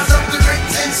lifestyles of the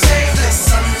rich and shameless.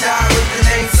 Some die with the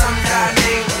name, some die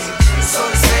nameless. It's all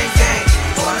the same game,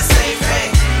 all the same thing,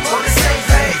 all the same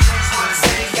thing, all the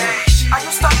same game. I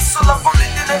used to hustle up on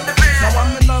it in the bed. Now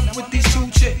I'm in love with these 2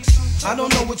 chicks. I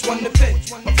don't know which one to pick.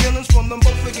 My feelings from them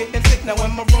both are getting thick. Now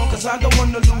am I wrong? Cause I don't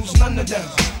wanna lose none of them.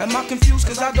 Am I confused?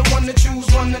 Cause I don't wanna choose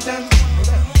one of them.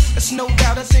 It's no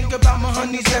doubt I think about my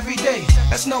honeys every day.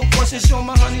 That's no question, show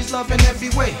my honeys love in every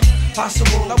way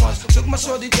possible. I once took my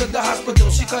shorty to the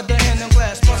hospital. She cut her hand in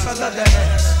glass, plus I love that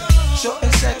ass. Short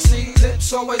and sexy,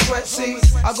 lips always wet, see.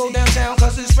 I go downtown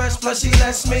cause it's fresh, plus she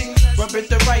lets me rub it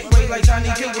the right way like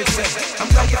Johnny Gill would say. I'm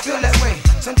glad you feel that way.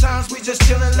 Sometimes we just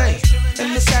chillin' late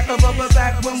in the sack of rubber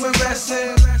back when we're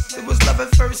resting. It was love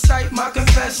at first sight, my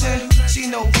confession. She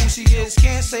know who she is,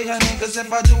 can't say her name, cause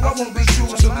if I do, I won't be true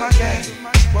to my game.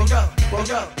 Roll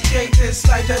up, take this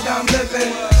life that I'm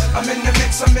living. I'm in the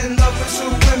mix, I'm in love with 2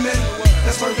 women.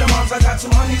 That's where the moms, I got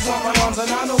 2 honeys on my arms, and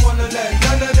I don't wanna let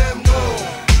none of them go.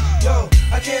 Yo,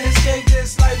 I can't escape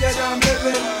this life that I'm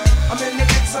living. I'm in the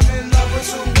mix, I'm in love with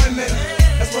 2 women.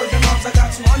 That's where the moms, I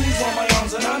got 2 honeys on my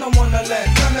arms, and I don't wanna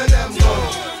let none of them go.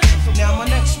 Now my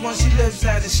next one, she lives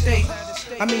out of state.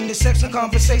 I mean the sex and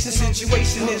conversation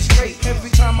situation is great. Every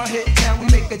time I hit town, we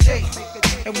make a date.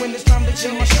 And when it's time to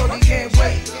chill, my shorty can't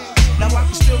wait. Now I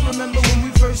can still remember when we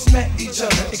first met each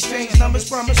other. Exchange numbers,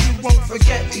 promise we won't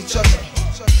forget each other.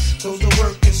 Goes to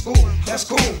work in school, that's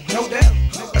cool, no doubt.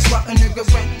 That's why a nigga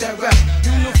went that route.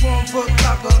 Uniform, foot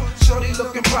locker, shorty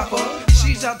looking proper.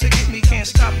 She's out to get me, can't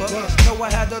stop her. Know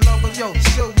I had the love, but yo,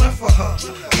 still went for her.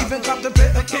 Even copped a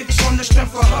bit of kicks on the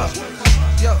strength for her.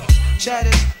 Yo,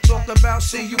 chatted, talked about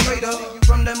see you later.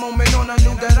 From that moment on, I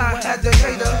knew that I had to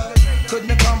hate her.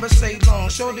 Couldn't conversate long,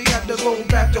 shorty had to go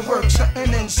back to work.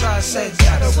 Something inside said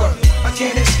gotta work. I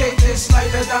can't escape this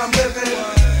life that I'm living.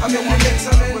 I'm in the mix,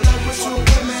 I'm in love with 2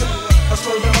 women. I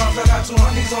swear the moms, I got 2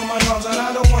 honeys on my arms, and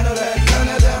I don't wanna let none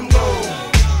of them go.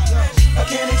 I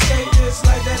can't escape this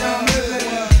life that I'm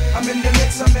living. I'm in the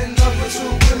mix, I'm in love with 2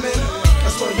 women. I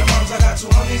swear the moms, I got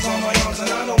 2 honeys on my arms,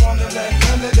 and I don't wanna let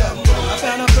none of them go. I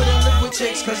found I couldn't live with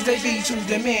chicks cause they be too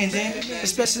demanding,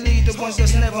 especially the ones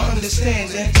that's never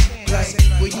understanding. Like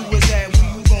where you was at,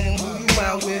 where you going, who you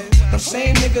out with. Them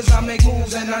same niggas I make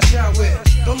moves and I shout with.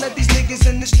 Don't let these niggas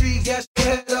in the street gas your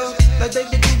head up like they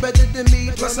can do better than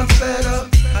me, plus I'm fed up.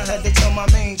 I had to tell my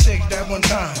main chick that one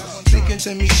time, speaking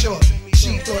to me short,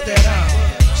 she thought that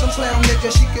I'm some clown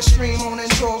nigga she could scream on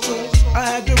and talk to. I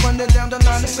had to run her down the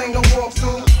line and sing a walk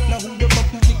through. Now who the fuck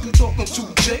you think you talking to,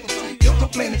 chick? Your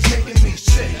complaint is making me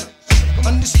sick.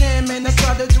 Understand, man, I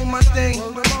try to do my thing.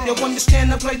 You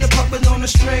understand, I play the puppet on the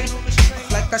string.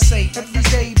 Like I say, every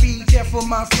day be careful,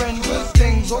 my friend. Good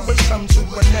things always come to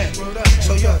an end.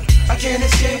 So yo, I can't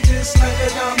escape this life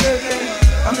that I'm living.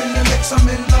 I'm in the mix, I'm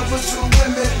in love with 2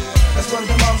 women. That's where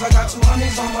the moms, I got 2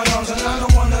 honeys on my arms, and I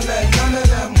don't wanna let none of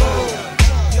them go.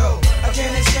 Yo, I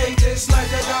can't escape this life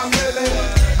that I'm living.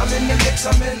 I'm in the mix,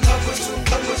 I'm in love with 2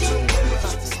 women.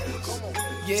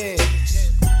 Yeah.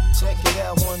 Check it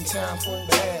out one time for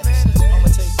the ass. I'ma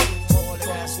take you all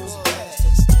the assholes.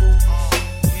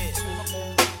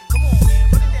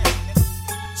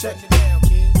 Check it down,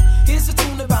 kid. Here's a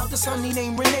tune about this honey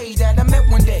named Renee that I met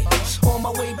one day on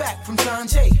my way back from John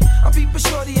Jay. I'm peeping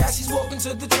shorty as she's walking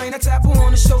to the train. I tap her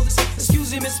on the shoulders.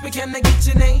 Excuse me, miss, but can I get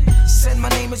your name? She said my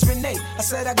name is Renee. I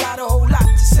said I got a whole lot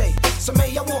to say. So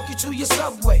may I walk you to your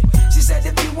subway? She said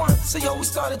if you want. So yo, we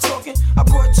started talking. I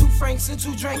brought 2 francs and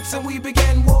 2 drinks and we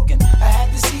began walking. I had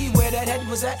to see where that head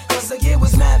was at, cause the year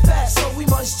was mad fast. So we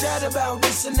must chat about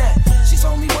this and that. She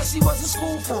told me what she was in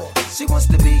school for. She wants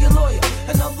to be a lawyer.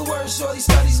 In other words, shorty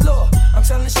studies law. I'm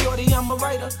telling shorty I'm a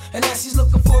writer. And as she's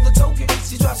looking for the token,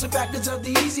 she drops a package of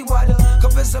the easy water.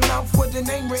 Covers her mouth with the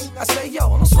name ring. I say, yo,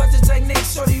 don't sweat the technique,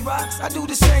 shorty rocks. I do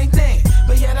the same thing,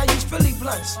 but yet I use Philly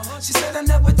blunts. She said I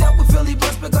never dealt with Philly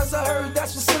blunts because I heard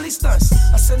that's for silly stunts.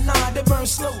 I said, nah, they burn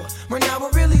slower. Right now I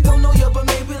really don't know you, but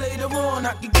maybe later on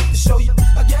I can get to show you.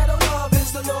 A ghetto love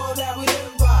is the law that we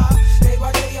live by. Day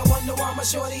by day I wonder why my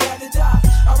shorty had to die.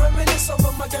 I reminisce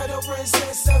over my ghetto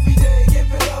princess every day. Give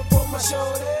it up for my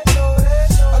shorty.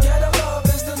 A ghetto love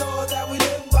is the law that we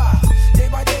live by. Day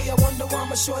by day I wonder why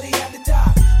my shorty had to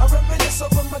die. I reminisce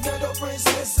over my ghetto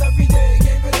princess every day.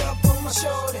 Give it up for my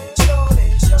shorty.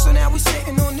 So now we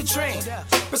sitting on the train.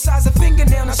 Besides a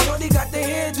fingernail, now shorty got the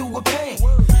hairdo with pain.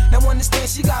 Now understand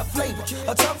she got flavor.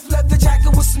 A tough leather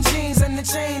jacket with some jeans and the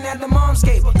chain that the moms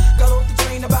gave her. Got off the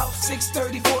train about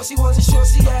 6:34. She wasn't sure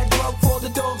she had grub for the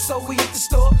dog, so we hit the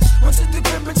store. Went to the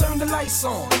crib and turned the lights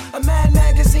on. A Mad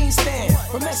magazine stand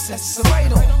from Essence, a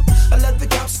right on. A leather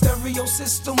couch stereo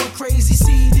system with crazy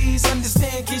CDs.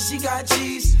 Understand, kid, she got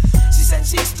cheese. She said,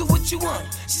 cheeks, do what you want.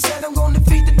 She said, I'm gonna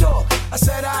feed the dog. I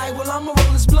said, alright, well, I'ma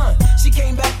roll this blunt. She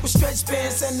came back with stretch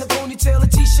pants and a ponytail, a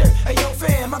t-shirt. Hey, yo,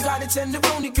 fam, I got a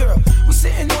tenderoni girl. We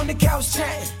sitting on the couch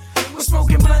chatting. We're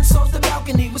smoking blunts off the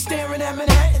balcony. We're staring at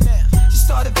Manhattan. She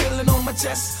started feeling on my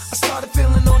chest. I started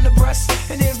feeling on the breast.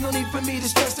 And there's no need for me to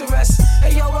stress the rest.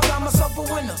 Hey, yo, I got myself a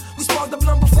winner. We sparked the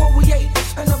blunt before we ate.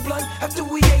 And a blunt after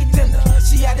we ate dinner.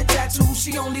 She had a tattoo,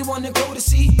 she only wanna go to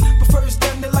see. But first,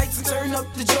 dim the lights and turn up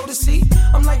the Joe to see.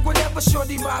 I'm like, whatever,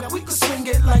 shorty ride, we could swing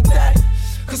it like that.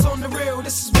 Cause on the real,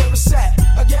 this is where it's at.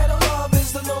 A ghetto love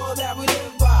is the law that we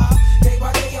live by. Day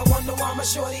by day, I wonder why my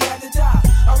shorty had to die.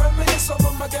 I reminisce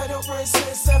over my ghetto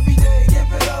princess every day.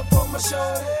 Give it up for my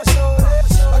shorty.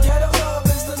 A ghetto love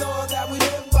is the law that we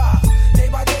live by. Day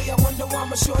by day, I wonder why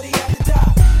my shorty had to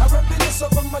die. I reminisce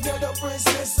over my ghetto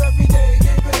princess every day.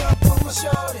 Give it up for my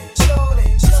shorty.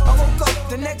 I woke up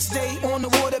the next day on the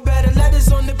waterbed,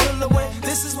 letters on the pillow, and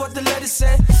this is what the letter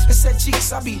said. It said,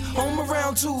 cheeks, I be home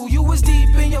around 2. You was deep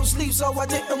in your sleep, so I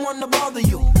didn't want to bother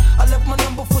you. I left my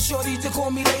number for shorty to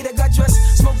call me later. Got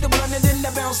dressed, smoked the blunt, and then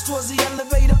I bounced towards the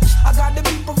elevator. I got the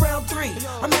beep around 3.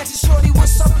 I'm asking shorty,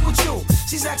 what's up with you?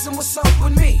 She's asking what's up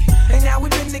with me. And now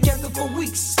we've been together for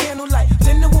weeks. Candlelight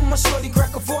dinner with my shorty,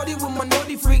 crack a 40 with my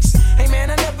naughty freaks. Hey man,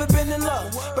 I never been in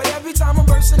love, but every time I'm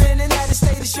bursting in and out of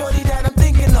state, the shorty that I'm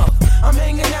thinking of. I'm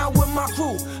hanging out with my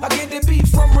crew. I get the beat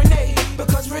from Renee,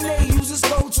 because Renee uses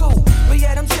code too. But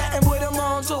yet I'm chatting with her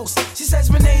on loose. She says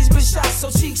Renee's been shot,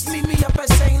 so cheeks meet me up at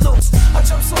St. Luke's. I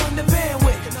jumps on the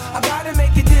bandwagon. I gotta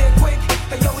make it dead quick.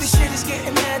 Hey yo, this shit is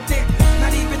getting mad thick.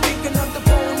 Not even thinking of the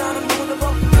phone, now I'm doing the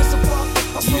road.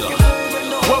 I'm smoking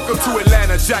Welcome to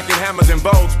Atlanta, jacking hammers and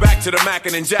bows. Back to the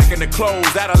mackin' and jacking the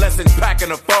clothes. Adolescents packing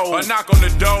the foes. A knock on the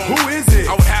door. Who is it?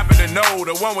 I would happen to know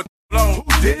the one with Who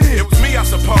did it? It was me, I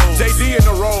suppose. JD in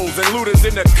the rolls and looters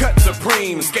in the cut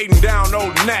supreme. Skating down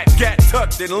old Nat, gat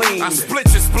tucked and lean. I split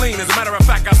your spleen, as a matter of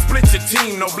fact, I split your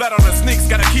team. No blood on the sneaks,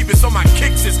 gotta keep it so my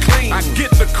kicks is clean. I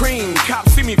get the cream,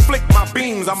 cops see me flick my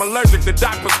beams. I'm allergic to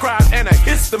doc prescribed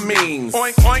antihistamines.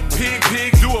 Oink, oink, pig,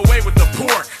 pig, do away with the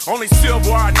pork. Only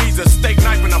silverware needs a steak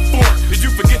knife and a fork. Did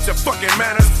you forget your fucking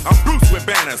manners? I'm Bruce with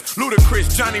banners.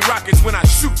 Ludacris, Johnny Rockets when I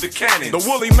shoot the cannon. The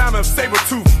woolly mammoth,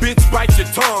 saber-tooth, bitch, bite your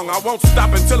tongue. I won't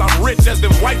stop until I'm rich as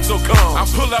them whites will come. I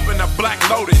pull up in a black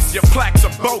Lotus, your plaques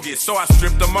are bogus. So I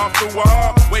stripped them off the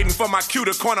wall, waiting for my cue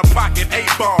to corner pocket 8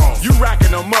 balls. You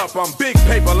racking them up, I'm big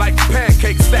paper like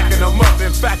pancakes, stacking them up.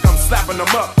 In fact, I'm slapping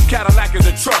them up. Cadillac is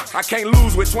a truck, I can't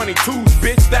lose with 22s,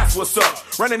 bitch, that's what's up.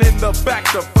 Running in the back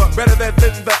to fuck, better than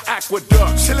the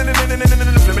aqueduct. Chilling in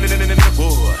the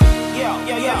wood.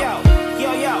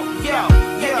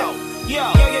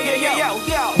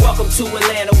 Welcome to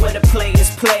Atlanta where the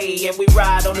players play and we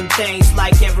ride on them things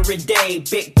like every day.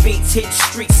 Big beats hit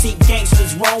streets, see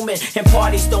gangsters roaming and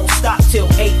parties don't stop till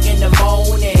 8 in the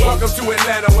morning. Welcome to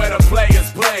Atlanta where the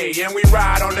players play and we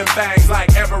ride on them things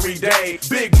like every day.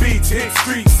 Big beats hit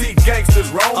streets, see gangsters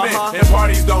roaming and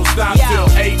parties don't stop till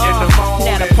 8 in the morning.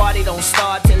 Now the party don't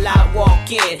start till I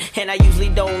walk in and I usually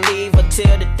don't leave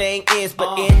until the thing is.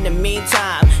 But in the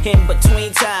meantime, in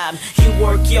between time, you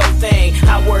work your thing,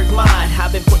 I work mine.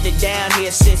 I've been putting the down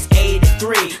here since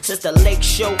 83, since the Lake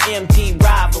Show MD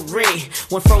rivalry,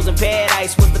 when Frozen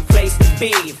Paradise was the place to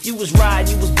be. If you was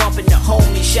riding, you was bumping the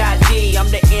homie Shy D. I'm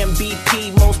the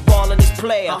MVP, most ballin'est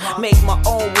player. Make my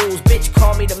own rules, bitch,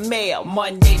 call me the mayor.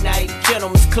 Monday night,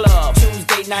 Gentleman's Club.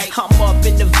 Tuesday night, I'm up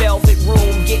in the Velvet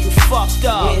Room getting fucked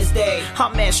up. Wednesday,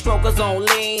 I'm at Strokers on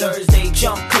lean. Thursday,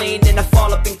 jump clean, then I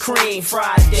fall up in cream.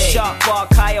 Friday, Shark Bar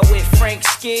Kaya with Frank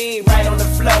Ski. Right on the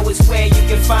flow is where you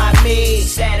can find me.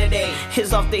 Saturday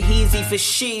is off the Heezy for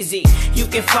Sheezy. You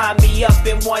can find me up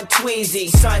in one Tweezy.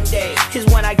 Sunday is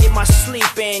when I get my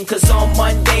sleep in, cause on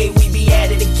Monday we be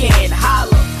at it again.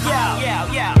 Holla. Yo,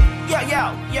 yo, yo. Yo,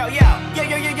 yo, yo, yo, yo,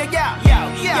 yo, yo, yo,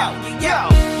 yo, yo,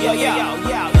 yo, yo, yo,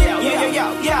 yo, yo, yo,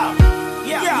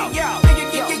 yo,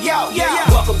 yo, yo.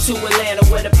 Welcome to Atlanta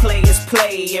where the players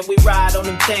play, and we ride on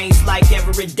them things like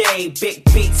every day. Big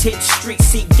beats hit streets,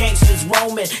 see gangsters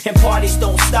roaming, and parties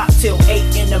don't stop till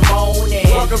 8 in the morning.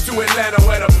 Welcome to Atlanta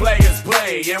where the players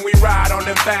play, and we ride on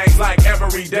them things like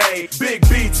every day. Big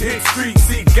beats hit streets,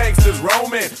 see gangsters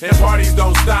roaming, and parties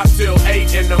don't stop till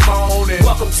 8 in the morning.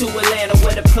 Welcome to Atlanta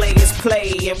where the players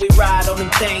play, and we ride on them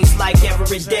things like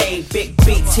every day. Big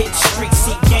beats hit streets,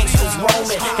 see gangsters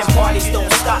roaming, and parties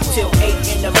don't stop till 8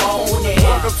 in the morning.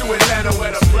 Welcome to Atlanta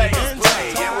where the players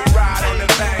play, and we ride on them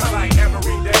things like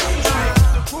every day.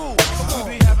 The crew,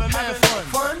 we be having mad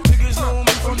fun. Niggas know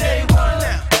me from day one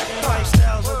now.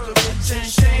 Lifestyles of the rich and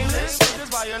shameless.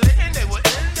 Niggas violating, they will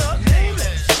end up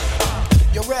nameless.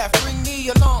 Yo, rap, bring me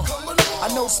along. I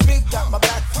know Spig got my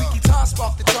back, freaky Toss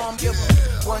spark the charm giver.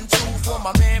 1, 2 for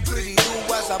my man Pretty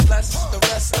Lou, as I bless the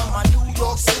rest of my New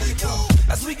York City crew.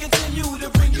 As we continue to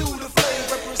bring you the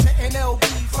flavor, representing LB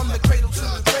from the cradle to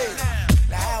the grave.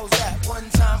 Now how's that? One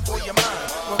time for your mind.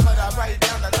 Well, but I write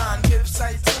down the line, give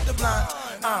sight to the blind.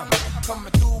 I'm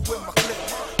coming through with my clip.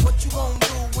 What you gon'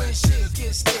 do when shit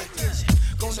gets thick? Is you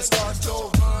gonna start your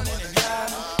running and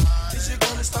hiding? Is you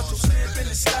gonna start to slip in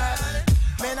the slide?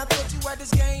 Man, I thought you had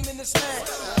this game in the smash.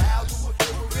 How do it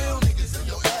feel real niggas in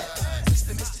your ass?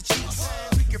 Mr. Cheeks,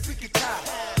 freaky cop,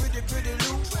 pretty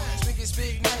Lou.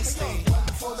 Speak nicely. 1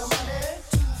 for the money,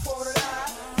 2 for the lie,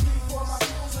 3 for my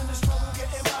peoples in the struggle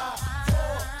getting by.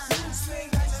 4, you speak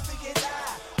nice and think it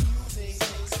die. Music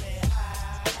makes me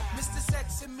high. Mr. Sex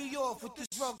send me off with this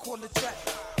drug called the track.